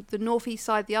on the northeast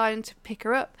side of the island to pick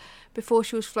her up before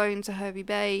she was flown to Hervey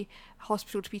Bay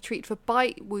Hospital to be treated for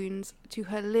bite wounds to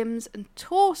her limbs and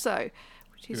torso,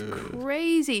 which is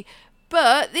crazy.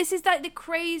 But this is like the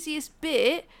craziest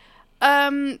bit.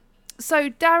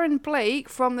 So Darren Blake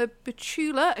from the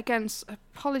Bachula, again,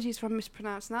 apologies if I'm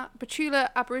mispronouncing that, Bachula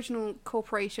Aboriginal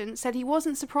Corporation, said he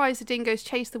wasn't surprised the dingoes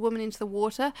chased the woman into the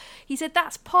water. He said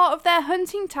that's part of their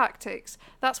hunting tactics.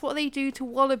 That's what they do to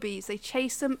wallabies. They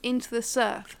chase them into the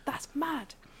surf. That's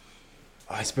mad.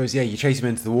 I suppose, yeah, you chase them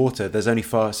into the water. There's only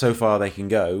so far they can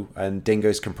go, and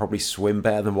dingoes can probably swim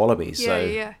better than wallabies.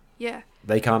 Yeah.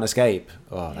 They can't escape.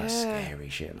 Oh, that's scary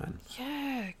shit, man.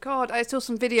 Yeah, God. I saw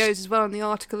some videos as well in the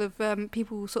article of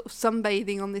people sort of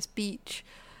sunbathing on this beach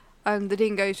and the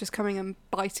dingoes just coming and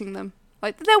biting them.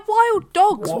 Like, they're wild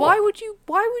dogs. What? Why would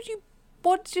you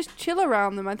want to just chill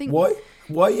around them? I think... Why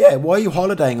are you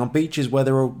holidaying on beaches where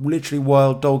there are literally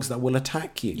wild dogs that will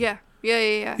attack you? Yeah.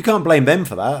 You can't blame them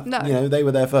for that. No. You know, they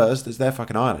were there first. It's their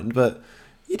fucking island. But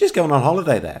you're just going on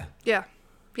holiday there. Yeah.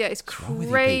 Yeah, it's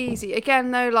crazy.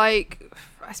 Again, though, like,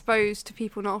 I suppose to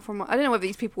people not from... I don't know whether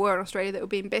these people were in Australia that were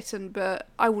being bitten, but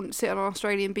I wouldn't sit on an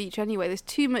Australian beach anyway. There's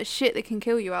too much shit that can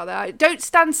kill you out there. Don't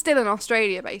stand still in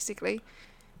Australia, basically.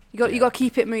 You got to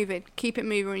keep it moving. Keep it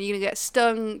moving, or you're going to get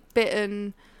stung,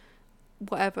 bitten,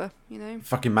 whatever, you know?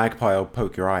 Fucking magpie will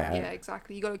poke your eye out. Yeah,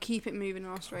 exactly. You got to keep it moving in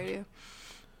Australia.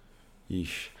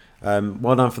 Yeesh.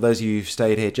 Well done for those of you who've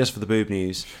stayed here just for the boob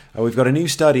news. We've got a new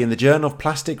study in the Journal of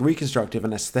Plastic, Reconstructive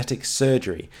and Aesthetic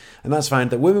Surgery, and that's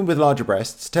found that women with larger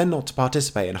breasts tend not to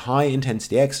participate in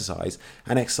high-intensity exercise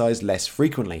and exercise less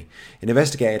frequently. It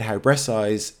investigated how breast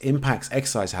size impacts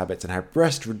exercise habits and how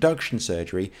breast reduction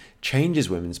surgery changes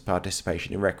women's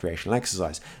participation in recreational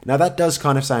exercise. Now, that does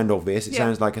kind of sound obvious. It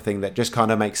sounds like a thing that just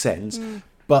kind of makes sense.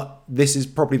 But this is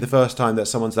probably the first time that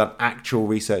someone's done actual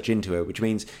research into it, which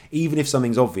means even if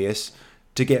something's obvious,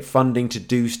 to get funding to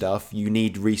do stuff, you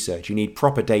need research. You need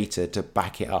proper data to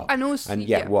back it up. And also,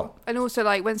 what? And also,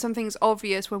 like, when something's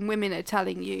obvious, when women are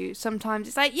telling you, sometimes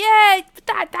it's like, yeah,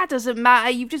 that doesn't matter.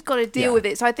 You've just got to deal with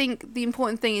it. So I think the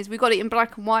important thing is we've got it in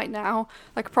black and white now,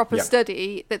 like a proper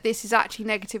study, that this is actually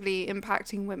negatively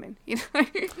impacting women. You know?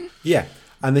 Yeah,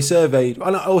 and they surveyed.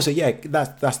 And also,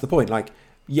 that's the point. Like,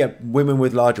 yeah, women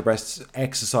with larger breasts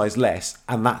exercise less,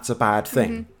 and that's a bad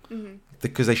thing.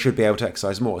 Because they should be able to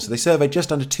exercise more. So they surveyed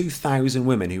just under 2,000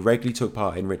 women who regularly took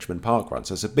part in Richmond Park runs.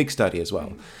 So it's a big study as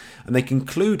well. And they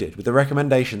concluded with the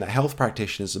recommendation that health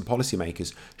practitioners and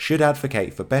policymakers should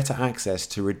advocate for better access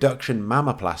to reduction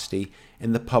mammoplasty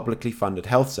in the publicly funded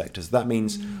health sector. So that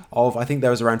means I think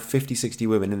there was around 50, 60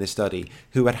 women in this study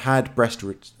who had breast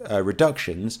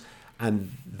reductions,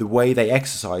 and the way they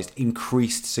exercised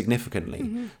increased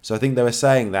significantly. So I think they were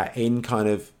saying that in kind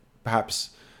of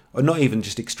perhaps, or not even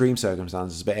just extreme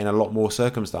circumstances, but in a lot more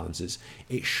circumstances,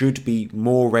 it should be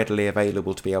more readily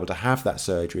available to be able to have that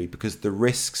surgery, because the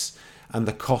risks and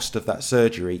the cost of that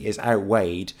surgery is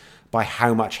outweighed by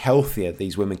how much healthier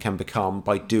these women can become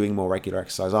by doing more regular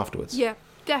exercise afterwards. Yeah,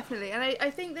 definitely. And I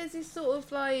think there's this sort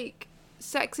of like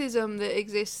sexism that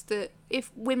exists, that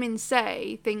if women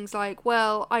say things like,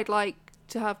 well, I'd like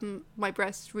to have my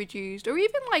breasts reduced, or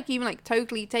even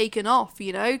totally taken off,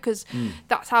 because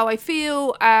that's how I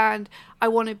feel, and I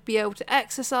want to be able to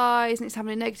exercise, and it's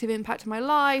having a negative impact on my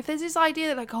life. There's this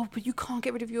idea that but you can't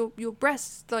get rid of your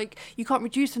breasts, you can't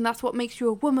reduce them, that's what makes you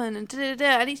a woman, and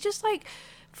and it's just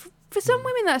for some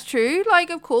women that's true,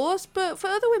 of course, but for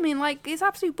other women, it's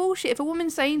absolute bullshit. If a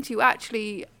woman's saying to you,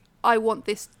 actually, I want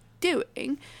this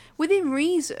doing, within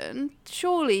reason,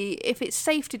 surely if it's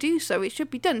safe to do so, it should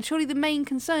be done. Surely the main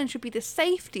concern should be the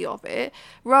safety of it,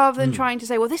 rather than trying to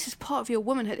say, well, this is part of your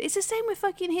womanhood. It's the same with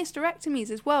fucking hysterectomies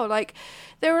as well.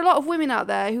 There are a lot of women out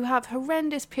there who have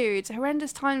horrendous periods,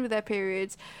 horrendous time with their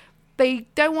periods. They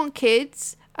don't want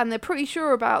kids, and they're pretty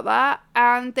sure about that,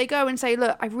 and they go and say,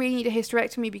 look, I really need a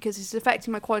hysterectomy because it's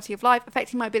affecting my quality of life,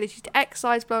 affecting my ability to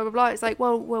exercise, blah, blah, blah. It's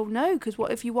well, no, because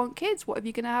what if you want kids? What if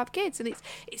you're going to have kids? And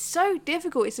it's so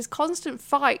difficult. It's this constant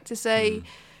fight to say,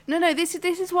 no, this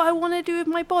is what I want to do with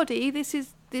my body. This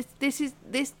is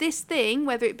this thing,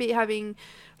 whether it be having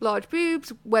large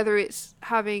boobs, whether it's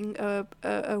having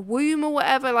a womb or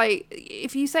whatever.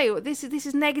 If you say, this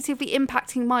is negatively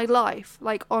impacting my life,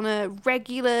 on a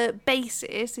regular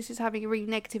basis, this is having a really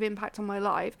negative impact on my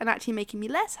life and actually making me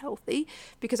less healthy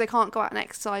because I can't go out and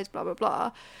exercise, blah blah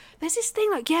blah. There's this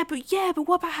thing but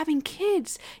what about having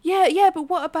kids? But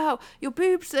what about your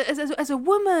boobs as a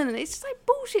woman? And it's just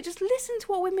bullshit. Just listen to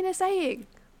what women are saying.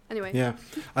 Anyway. Yeah,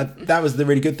 that was the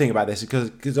really good thing about this,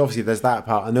 because obviously there's that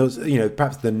part, and there's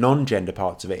perhaps the non-gender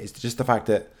parts of it is just the fact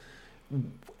that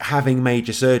having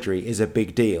major surgery is a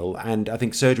big deal, and I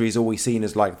think surgery is always seen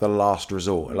as the last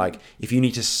resort. If you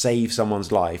need to save someone's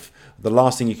life, the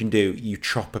last thing you can do, you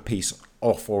chop a piece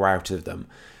off or out of them.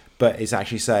 But it's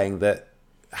actually saying that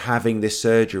having this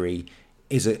surgery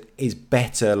is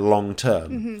better long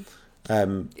term,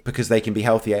 because they can be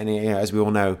healthier, and as we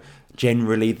all know,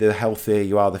 generally the healthier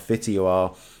you are, the fitter you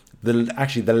are, the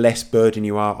less burden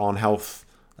you are on health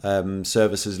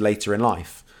services later in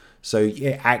life. So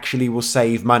it actually will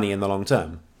save money in the long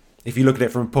term, if you look at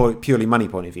it from a purely money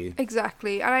point of view.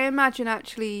 Exactly. And I imagine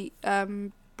actually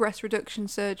breast reduction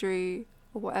surgery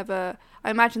or whatever,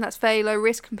 I imagine that's fairly low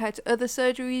risk compared to other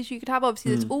surgeries you could have.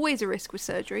 Obviously there's always a risk with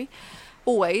surgery,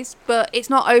 always, but it's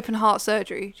not open heart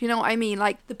surgery. Do you know what I mean?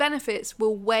 The benefits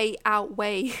will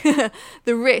outweigh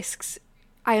the risks,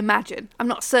 I imagine. I'm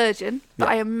not a surgeon, but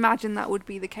I imagine that would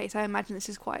be the case. I imagine this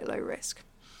is quite low risk.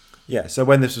 Yeah, so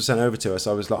when this was sent over to us,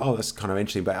 I was like, oh, that's kind of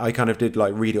interesting. But I kind of did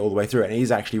read it all the way through it, and it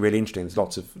is actually really interesting. There's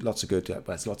lots of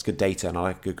good data, and I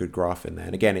like a good graph in there.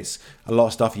 And again, it's a lot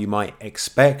of stuff you might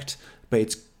expect, but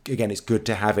it's good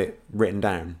to have it written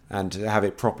down and to have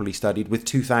it properly studied with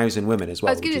 2,000 women as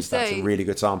well, that's a really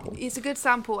good sample. It's a good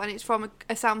sample, and it's from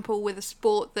a sample with a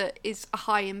sport that is a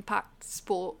high impact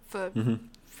sport for women.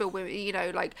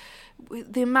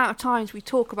 The amount of times we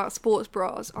talk about sports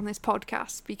bras on this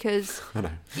podcast, because I know.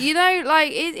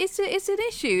 It's an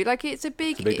issue. It's a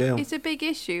big deal. It's a big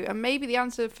issue, and maybe the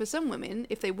answer for some women,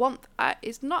 if they want that,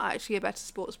 is not actually a better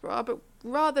sports bra, but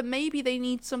rather maybe they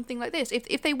need something like this.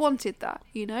 If they wanted that,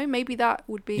 maybe that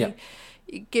would be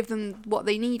give them what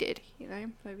they needed.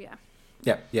 So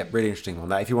yeah. Yeah, really interesting on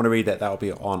that. If you want to read that'll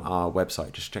be on our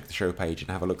website. Just check the show page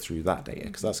and have a look through that data,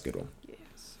 because that's a good one.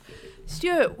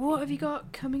 Stuart, what have you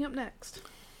got coming up next?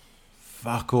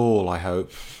 Fuck all, I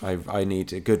hope. I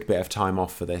need a good bit of time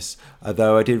off for this.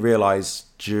 Although I did realise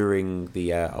during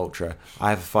the Ultra,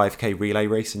 I have a 5k relay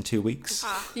race in 2 weeks.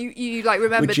 You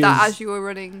remembered that as you were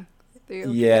running the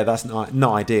Ultra. Yeah, that's not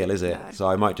ideal, is it? No. So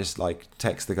I might just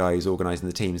text the guy who's organising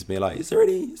the teams and be like, is there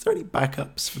any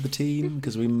backups for the team?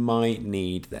 Because we might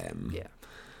need them. Yeah.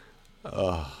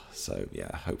 So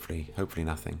yeah, hopefully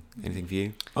nothing. Anything for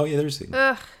you? Oh yeah, there is things.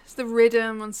 It's the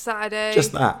Rhythm on Saturday.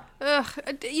 Just that.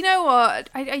 You know what?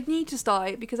 I need to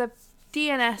start it because I've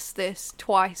DNS'd this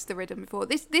twice, the Rhythm before.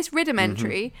 This Rhythm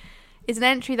entry is an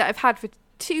entry that I've had for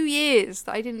 2 years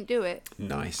that I didn't do it.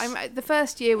 Nice. The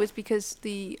first year was because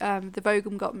the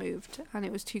Vogum got moved and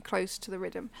it was too close to the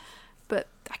Rhythm. But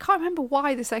I can't remember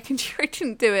why the second year I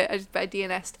didn't do it. I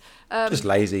DNS'd. Just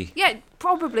lazy. Yeah,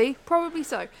 probably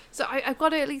so. So I've got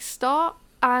to at least start.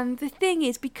 And the thing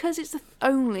is, because it's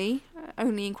only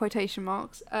in quotation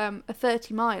marks, a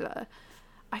 30 miler,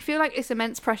 I feel like it's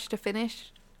immense pressure to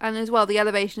finish. And as well, the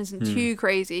elevation isn't too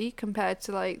crazy compared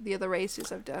to the other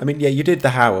races I've done. I mean, yeah, you did the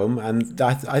Howham, and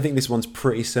I think this one's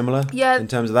pretty similar. Yeah. In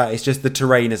terms of that, it's just the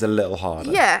terrain is a little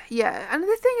harder. Yeah. And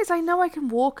the thing is, I know I can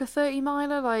walk a 30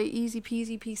 miler, easy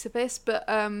peasy piece of piss, but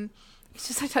it's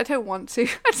just I don't want to.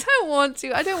 I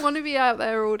don't want to be out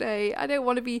there all day. I don't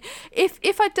want to be.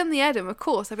 If I'd done the Edam, of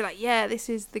course, I'd be like, yeah, this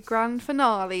is the grand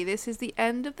finale. This is the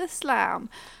end of the slam.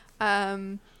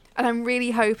 And And I'm really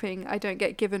hoping I don't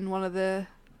get given one of the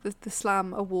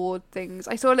slam award things.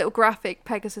 I saw a little graphic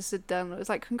Pegasus had done. It was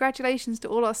like, congratulations to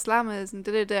all our slammers and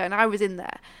da-da-da. And I was in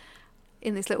there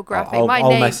in this little graphic. I'll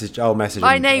message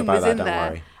my him name about was that, in don't there.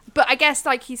 worry. But I guess,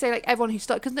 like you say, like everyone who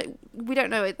started, because we don't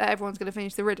know that everyone's going to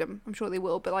finish the rhythm. I'm sure they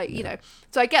will, but like, you know.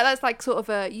 So I get that's like sort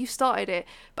of you started it,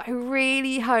 but I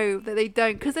really hope that they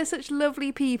don't, because they're such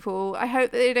lovely people. I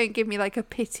hope that they don't give me like a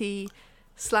pity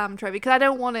slam trophy, because I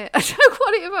don't want it. I don't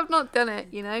want it if I've not done it,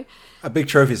 you know. A big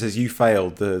trophy that says you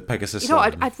failed the Pegasus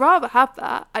Slam. I'd rather have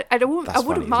that. I wouldn't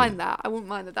funny, mind that. I wouldn't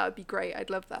mind that. That would be great.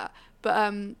 I'd love that.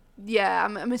 But yeah,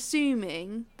 I'm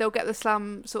assuming they'll get the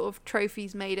slam sort of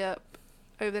trophies made up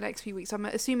over the next few weeks. I'm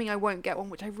assuming I won't get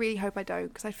one, which I really hope I don't,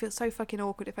 because I'd feel so fucking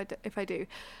awkward if I do.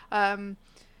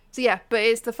 So yeah, but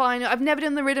it's the final. I've never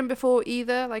done the rhythm before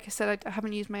either. Like I said, I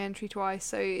haven't used my entry twice,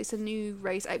 so it's a new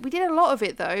race. We did a lot of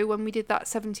it though when we did that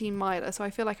 17 miler, so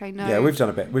I feel like I know. Yeah, we've done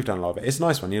a bit. We've done a lot of it. It's a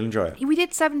nice one. You'll enjoy it. We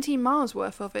did 17 miles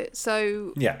worth of it,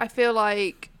 so yeah, I feel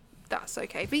like that's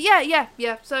okay. But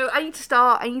yeah. So I need to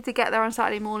start. I need to get there on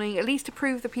Saturday morning, at least to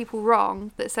prove the people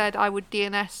wrong that said I would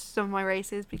DNS some of my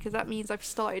races, because that means I've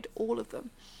started all of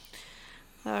them.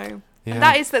 So. Yeah,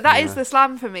 that is the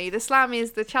slam for me. The slam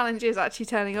is the challenge is actually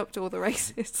turning up to all the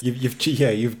races. You've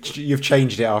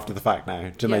changed it after the fact now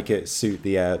to make it suit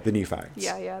the new facts.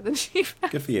 Yeah, the new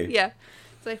facts. Good for you. Yeah.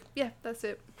 So yeah, that's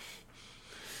it.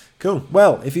 Cool.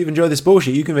 Well, if you've enjoyed this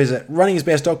bullshit, you can visit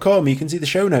runningisbest.com. You can see the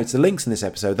show notes, the links in this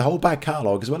episode, the whole back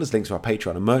catalogue, as well as links to our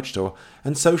Patreon and merch store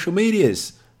and social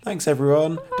medias. Thanks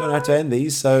everyone. Bye. Don't have to end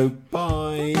these, so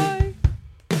bye. Bye.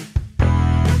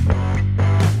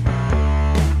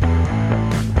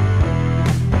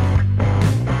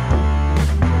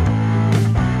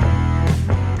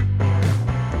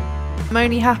 I'm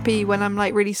only happy when I'm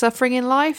like really suffering in life.